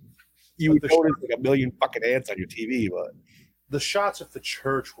 You would notice like a million fucking ants on your TV, but the shots at the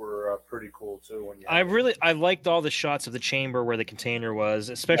church were pretty cool too. I liked all the shots of the chamber where the container was,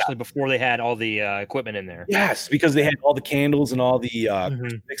 especially before they had all the equipment in there. Yes, because they had all the candles and all the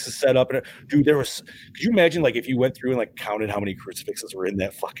crucifixes set up. And dude, could you imagine like if you went through and like counted how many crucifixes were in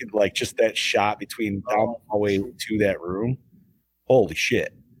that fucking like just that shot between down the hallway to that room? Holy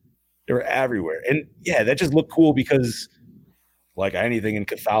shit, they were everywhere. And yeah, that just looked cool because like anything in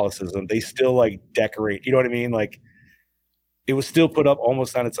Catholicism, they still like decorate. You know what I mean? Like, it was still put up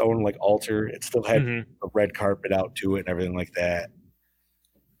almost on its own like altar. It still had a red carpet out to it and everything like that.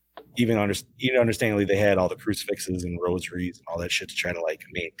 Even understandably, they had all the crucifixes and rosaries and all that shit to try to like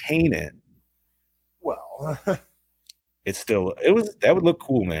maintain it. Well, that would look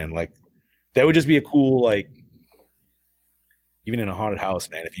cool, man. Like that would just be a cool, like, even in a haunted house,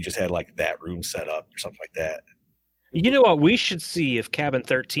 man, if you just had like that room set up or something like that. You know what? We should see if Cabin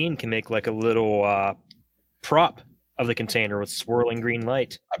 13 can make like a little prop of the container with swirling green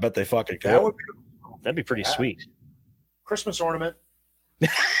light. I bet they fucking could. That'd be pretty sweet. Christmas ornament.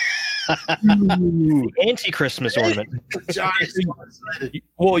 Anti-Christmas ornament.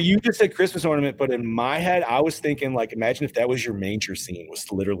 Well, you just said Christmas ornament, but in my head, I was thinking, like, imagine if that was your manger scene, was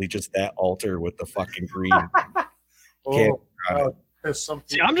literally just that altar with the fucking green. See,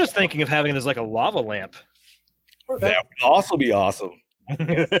 I'm just thinking of having it as like a lava lamp. That would also be awesome.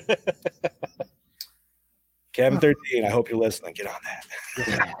 Cabin 13, I hope you're listening. Get on that.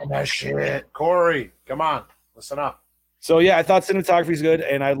 Get on that shit. Corey, come on. Listen up. So, yeah, I thought cinematography is good.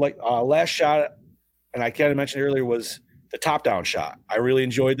 And I like last shot, and I kind of mentioned earlier, was the top-down shot. I really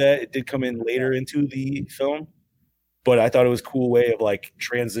enjoyed that. It did come in later into the film, but I thought it was a cool way of, like,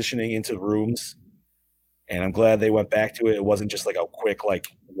 transitioning into rooms. And I'm glad they went back to it. It wasn't just, like, a quick, like,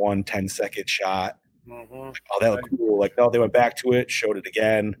 1 10-second shot. Mm-hmm. Like, oh, that looked cool. Like, no, they went back to it, showed it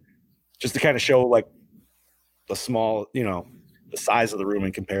again, just to kind of show, like, the small, you know, the size of the room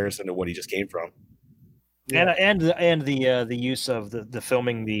in comparison to what he just came from. Yeah. And the use of the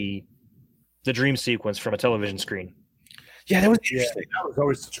filming the dream sequence from a television screen. Yeah, that was interesting. That was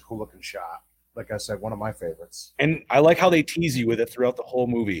always such a cool looking shot. Like I said, one of my favorites. And I like how they tease you with it throughout the whole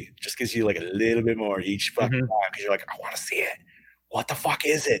movie. Just gives you like a little bit more each fucking time because you're like, I want to see it. What the fuck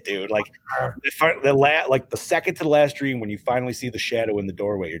is it, dude? Like the second to the last dream when you finally see the shadow in the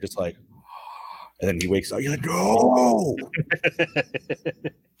doorway, you're just like, and then he wakes up. You're like, no,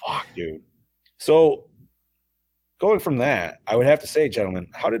 fuck, dude. So going from that, I would have to say, gentlemen,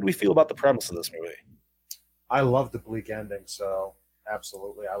 how did we feel about the premise of this movie? I loved the bleak ending, so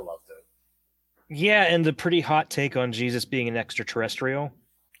absolutely, I loved it. Yeah, and the pretty hot take on Jesus being an extraterrestrial.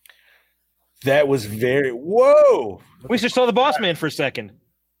 That was very whoa. We just saw the boss man for a second.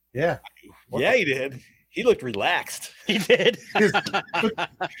 Yeah. Yeah, he did. He looked relaxed. He did.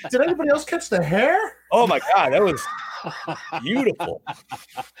 Did anybody else catch the hair? Oh my god, that was beautiful.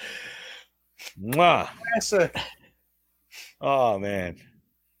 Mwah. Oh man.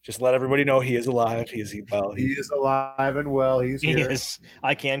 Just let everybody know he is alive. He is alive and well. He's He here. is.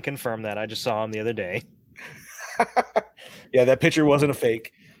 I can confirm that. I just saw him the other day. Yeah, that picture wasn't a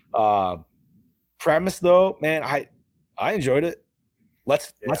fake. Premise though, man, I enjoyed it.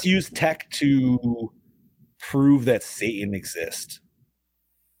 Let's use tech to prove that Satan exists.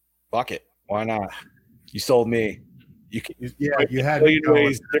 Fuck it. Why not? You sold me. You had me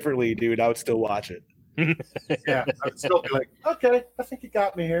ways differently, dude. I would still watch it. Yeah, I'd still be like, okay, I think you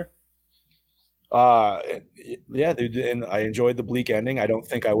got me here. Yeah, dude, and I enjoyed the bleak ending. I don't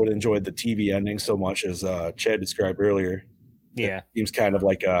think I would have enjoyed the TV ending so much as Chad described earlier. Yeah, it seems kind of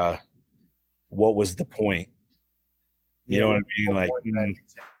like what was the point? You know what I mean? Like,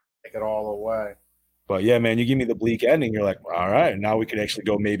 take it all away. But yeah, man, you give me the bleak ending, you're like, all right, now we can actually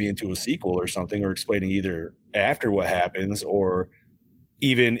go maybe into a sequel or something, or explaining either after what happens or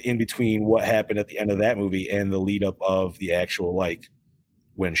even in between what happened at the end of that movie and the lead up of the actual, like,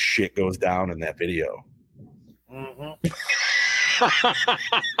 when shit goes down in that video. Mm-hmm.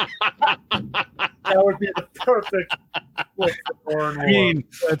 That would be the perfect place for I mean,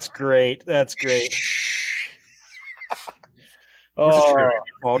 that's great. That's great.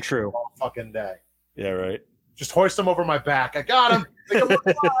 All true. All fucking day. Yeah, right. Just hoist him over my back. I got him.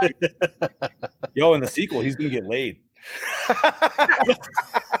 Yo, in the sequel, he's gonna get laid.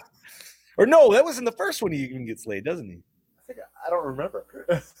 Or no, that was in the first one. He even gets laid, doesn't he? I don't remember.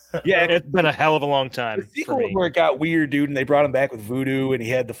 Yeah, it's been a hell of a long time. The sequel where it got weird, dude, and they brought him back with voodoo, and he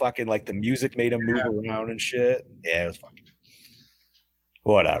had the fucking, like, the music made him move around and shit. Yeah, it was fucking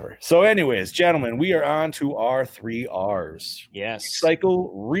whatever. So, anyways, gentlemen, we are on to our 3 R's. Yes.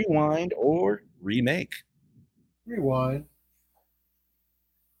 Cycle, rewind, or remake. Rewind.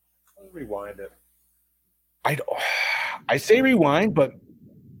 Let's rewind it. I say rewind, but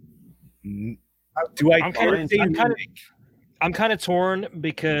do I? I'm kind of torn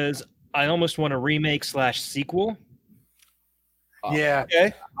because I almost want a remake / sequel. Yeah.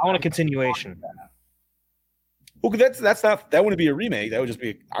 Okay. I want a continuation. Well, that's not, that wouldn't be a remake. That would just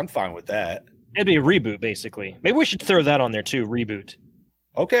be, I'm fine with that. It'd be a reboot, basically. Maybe we should throw that on there too. Reboot.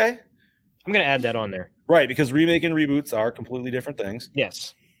 Okay. I'm gonna add that on there. Right, because remake and reboots are completely different things.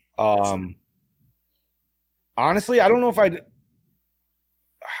 Yes. Honestly, I don't know if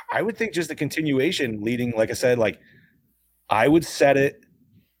I would think just a continuation leading, like I said, like I would set it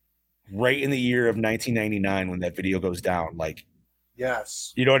right in the year of 1999 when that video goes down. Like,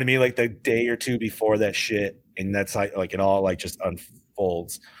 yes, you know what I mean? Like the day or two before that shit. And that's like it all like just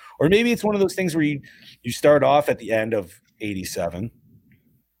unfolds. Or maybe it's one of those things where you start off at the end of 87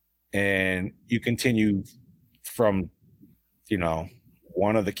 and you continue from, you know,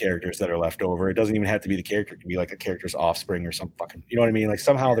 one of the characters that are left over. It doesn't even have to be the character. It can be like a character's offspring or some fucking, you know what I mean? Like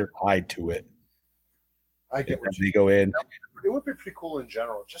somehow they're tied to it. I get what they go in. It would be pretty cool in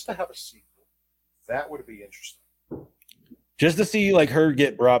general just to have a sequel. That would be interesting. Just to see like her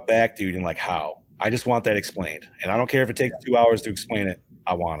get brought back, dude, and like how. I just want that explained. And I don't care if it takes 2 hours to explain it.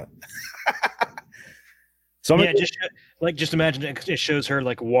 I want it. So yeah, just imagine it shows her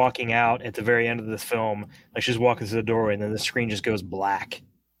like walking out at the very end of the film, like she's walking through the doorway, and then the screen just goes black.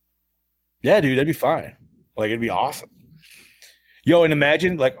 Yeah, dude, that'd be fine. Like it'd be awesome. Yo, and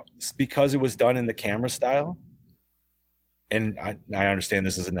imagine like because it was done in the camera style, and I understand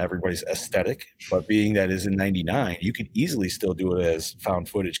this isn't everybody's aesthetic, but being that is in '99, you could easily still do it as found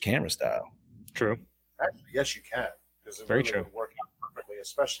footage camera style. True. Actually, yes, you can, because it very really true. would work out perfectly,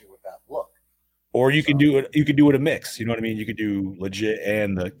 especially with that look. Or you can do it. You could do it a mix. You know what I mean? You could do legit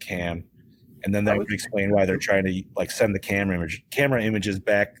and the cam, and then that would explain why they're trying to like send the camera images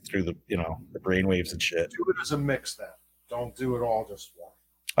back through the the brainwaves and shit. Do it as a mix then. Don't do it all just one.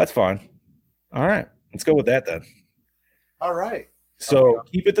 That's fine. All right, let's go with that then. All right. So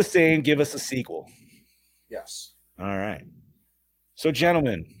keep it the same. Give us a sequel. Yes. All right. So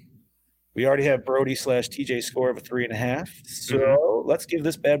gentlemen, we already have Brody / TJ score of a 3.5. So let's give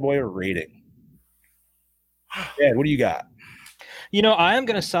this bad boy a rating. Dad, what do you got? You know, I am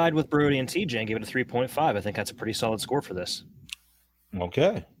going to side with Brody and TJ and give it a 3.5. I think that's a pretty solid score for this.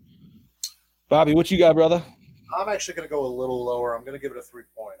 Okay. Bobby, what you got, brother? I'm actually going to go a little lower. I'm going to give it a 3.0.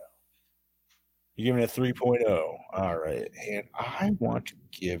 You're giving it a 3.0. All right. And I want to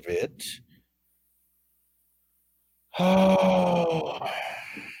give it. Oh.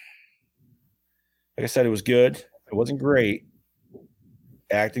 Like I said, it was good. It wasn't great.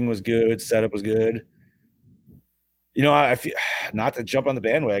 Acting was good. Setup was good. You know, I feel not to jump on the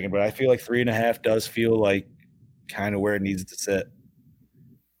bandwagon, but I feel like 3.5 does feel like kind of where it needs to sit.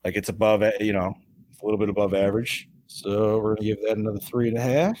 Like it's above, you know, it's a little bit above average. So we're gonna give that another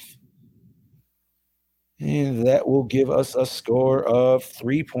 3.5. And that will give us a score of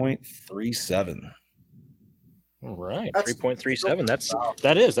 3.37. All right, 3.37.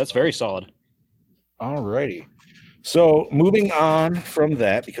 That's very solid. All righty. So moving on from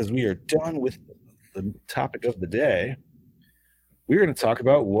that, because we are done with the topic of the day, we're going to talk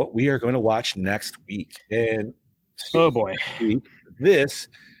about what we are going to watch next week. And oh boy, this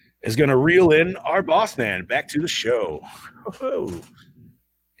is going to reel in our boss man back to the show.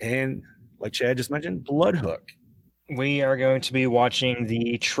 And like Chad just mentioned, Bloodhook. We are going to be watching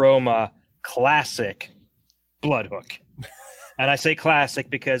the Troma classic Bloodhook. And I say classic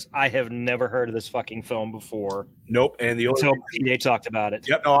because I have never heard of this fucking film before. Nope. And the only PJ talked about it.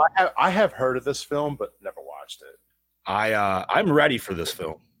 Yep. No, I have heard of this film, but never watched it. I'm ready for this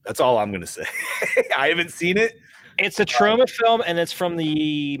film. That's all I'm going to say. I haven't seen it. It's a Troma film, and it's from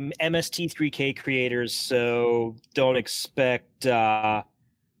the MST3K creators. So don't expect Silence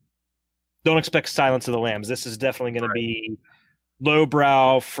of the Lambs. This is definitely going to be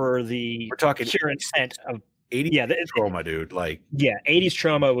lowbrow for the We're talking pure intent of 80s Troma, dude. Like 80s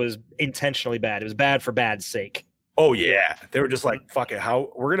Troma was intentionally bad. It was bad for bad's sake. Oh yeah, they were just like, fuck it. How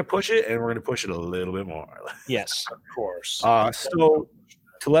we're gonna push it, and we're gonna push it a little bit more. Yes, of course. So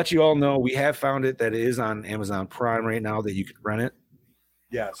to let you all know, we have found it that it is on Amazon Prime right now that you can rent it.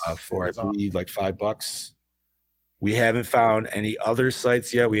 Yes, for I believe like $5. We haven't found any other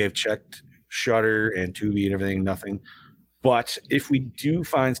sites yet. We have checked Shudder and Tubi and everything. Nothing. But if we do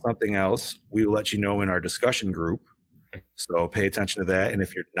find something else, we will let you know in our discussion group. So pay attention to that. And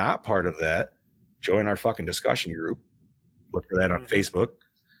if you're not part of that, join our fucking discussion group. Look for that on Facebook.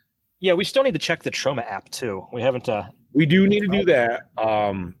 Yeah, we still need to check the Troma app too. We haven't. We do need to do that.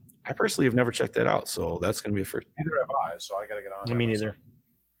 I personally have never checked that out, so that's going to be a first. Neither have I, so I got to get on. Me neither.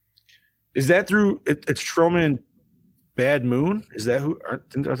 Is that through? It's Troma and Bad Moon. Is that who? Are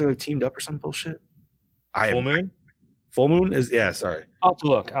they like teamed up or some bullshit? Full Moon. Full Moon is sorry. I'll have to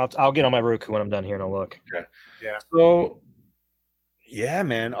look. I'll get on my Roku when I'm done here and I'll look. Okay. Yeah. So, yeah,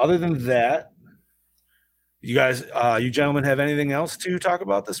 man. Other than that, you guys, you gentlemen, have anything else to talk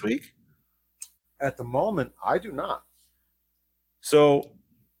about this week? At the moment, I do not. So,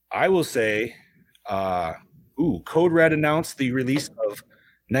 I will say, Code Red announced the release of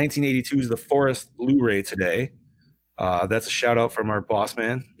 1982's The Forest Blu-ray today. That's a shout out from our boss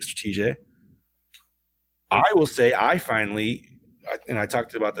man, Mr. TJ. I will say I finally, and I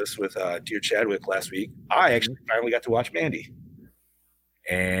talked about this with Dear Chadwick last week, I actually finally got to watch Mandy.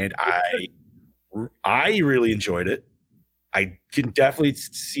 And I really enjoyed it. I can definitely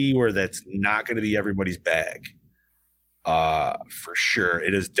see where that's not going to be everybody's bag. For sure.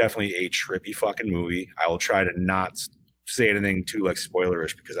 It is definitely a trippy fucking movie. I will try to not say anything too like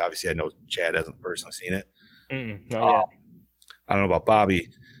spoilerish because obviously I know Chad hasn't personally seen it. Not yet. I don't know about Bobby.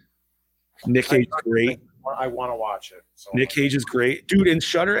 Nick Cage is great. I want to watch it. So Nick Cage is great, dude. And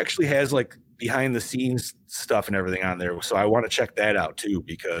Shudder actually has like behind the scenes stuff and everything on there, so I want to check that out too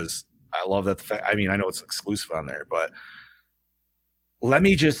because I love that. I mean, I know it's exclusive on there, but let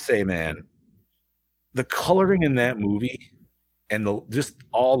me just say, man, the coloring in that movie and the just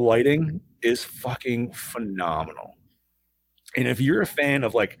all lighting is fucking phenomenal. And if you're a fan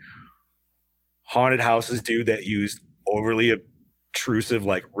of like haunted houses, dude, that use overly obtrusive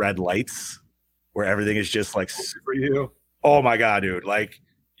like red lights where everything is just like super you. Oh my god, dude! Like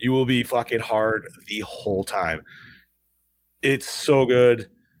you will be fucking hard the whole time. It's so good.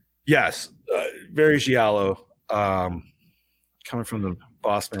 Yes, very giallo. Coming from the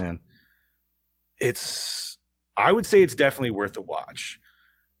boss man, I would say it's definitely worth a watch.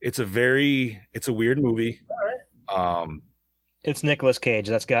 It's a weird movie. It's Nicolas Cage.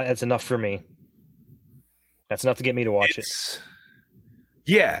 That's enough for me. That's enough to get me to watch it.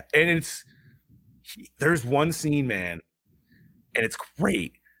 Yeah, and there's one scene, man, and it's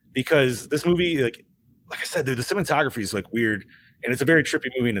great because this movie, like I said, dude, the cinematography is like weird, and it's a very trippy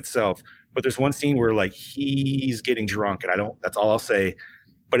movie in itself. But there's one scene where like he's getting drunk, and that's all I'll say.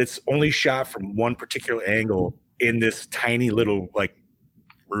 But it's only shot from one particular angle in this tiny little like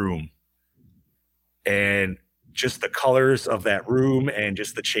room, and just the colors of that room and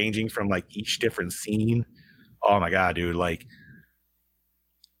just the changing from like each different scene. Oh my god, dude! Like,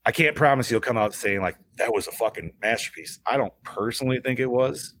 I can't promise you'll come out saying like that was a fucking masterpiece. I don't personally think it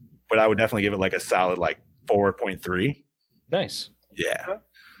was, but I would definitely give it like a solid like 4.3. Nice. Yeah.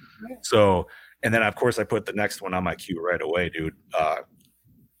 So And then, of course, I put the next one on my queue right away, dude.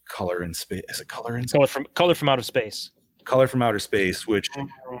 Color in Space. Is it Color in Space? Color from Outer Space. Color from Outer Space, which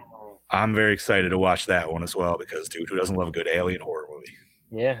I'm very excited to watch that one as well because, dude, who doesn't love a good alien horror movie?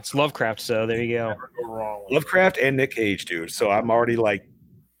 Yeah, it's Lovecraft, so there you go. Never go wrong with Lovecraft and Nick Cage, dude. So I'm already like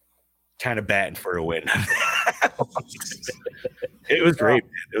kind of batting for a win. It was great.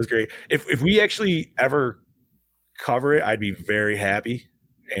 Man. It was great. If we actually ever cover it, I'd be very happy.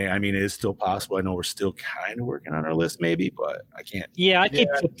 And I mean, it is still possible. I know we're still kind of working on our list, maybe, but I can't. Yeah, I keep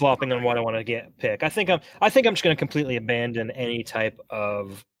flip flopping on what I want to pick. I think I'm just going to completely abandon any type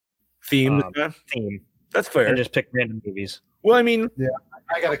of theme. That's fair. And just pick random movies. Well, I mean, yeah,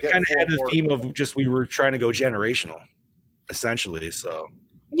 I gotta get kind of had the theme of just we were trying to go generational, essentially. So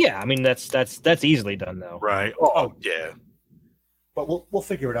yeah, I mean that's easily done though. Right. Oh yeah. But we'll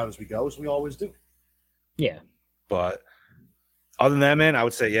figure it out as we go, as we always do. Yeah. But other than that, man, I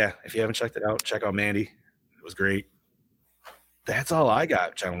would say, yeah, if you haven't checked it out, check out Mandy. It was great. That's all I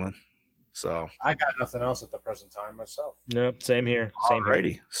got, gentlemen. So I got nothing else at the present time myself. Nope, same here. Same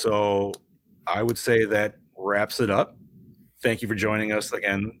Alrighty. here. So I would say that wraps it up. Thank you for joining us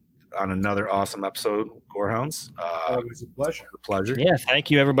again on another awesome episode, Gorehounds. It was a pleasure. A pleasure. Yeah, thank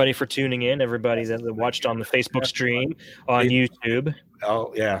you everybody for tuning in. Everybody that watched on the Facebook stream, on YouTube.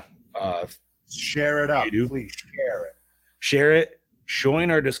 Oh yeah. Share it up, please. Share it. Share it. Join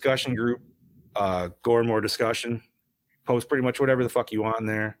our discussion group, Gore More Discussion. Post pretty much whatever the fuck you want in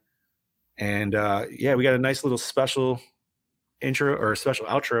there. And yeah, we got a nice little special intro or a special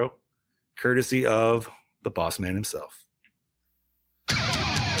outro, courtesy of the boss man himself.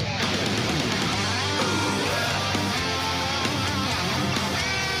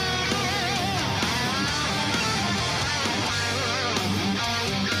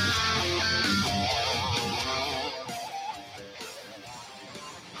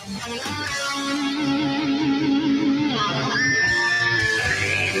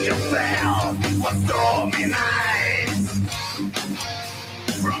 Angel fell for stormy nights.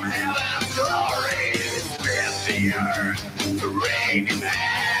 From heaven's glory, split the earth, raining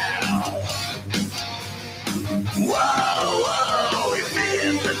hell. Whoa, whoa, it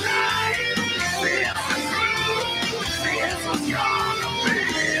feels the night, it feels the truth, it feels what's gonna be.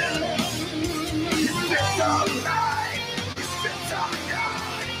 It spits all night, it spits all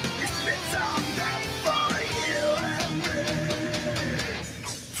God, it spits all death for you and me.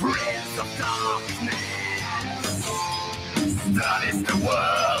 Prince of darkness, studies the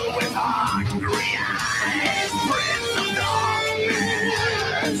world with hungry eyes. Prince of darkness,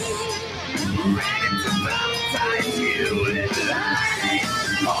 ready to baptize you in light.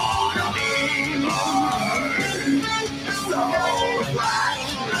 Born of evil, so bright.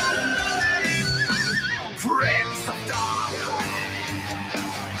 Prince of darkness.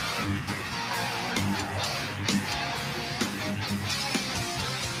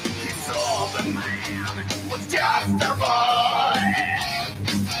 He saw the man was just a boy.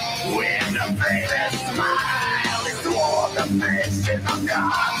 With a baby smile, he swore the vision of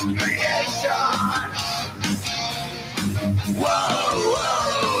God's creation. Whoa.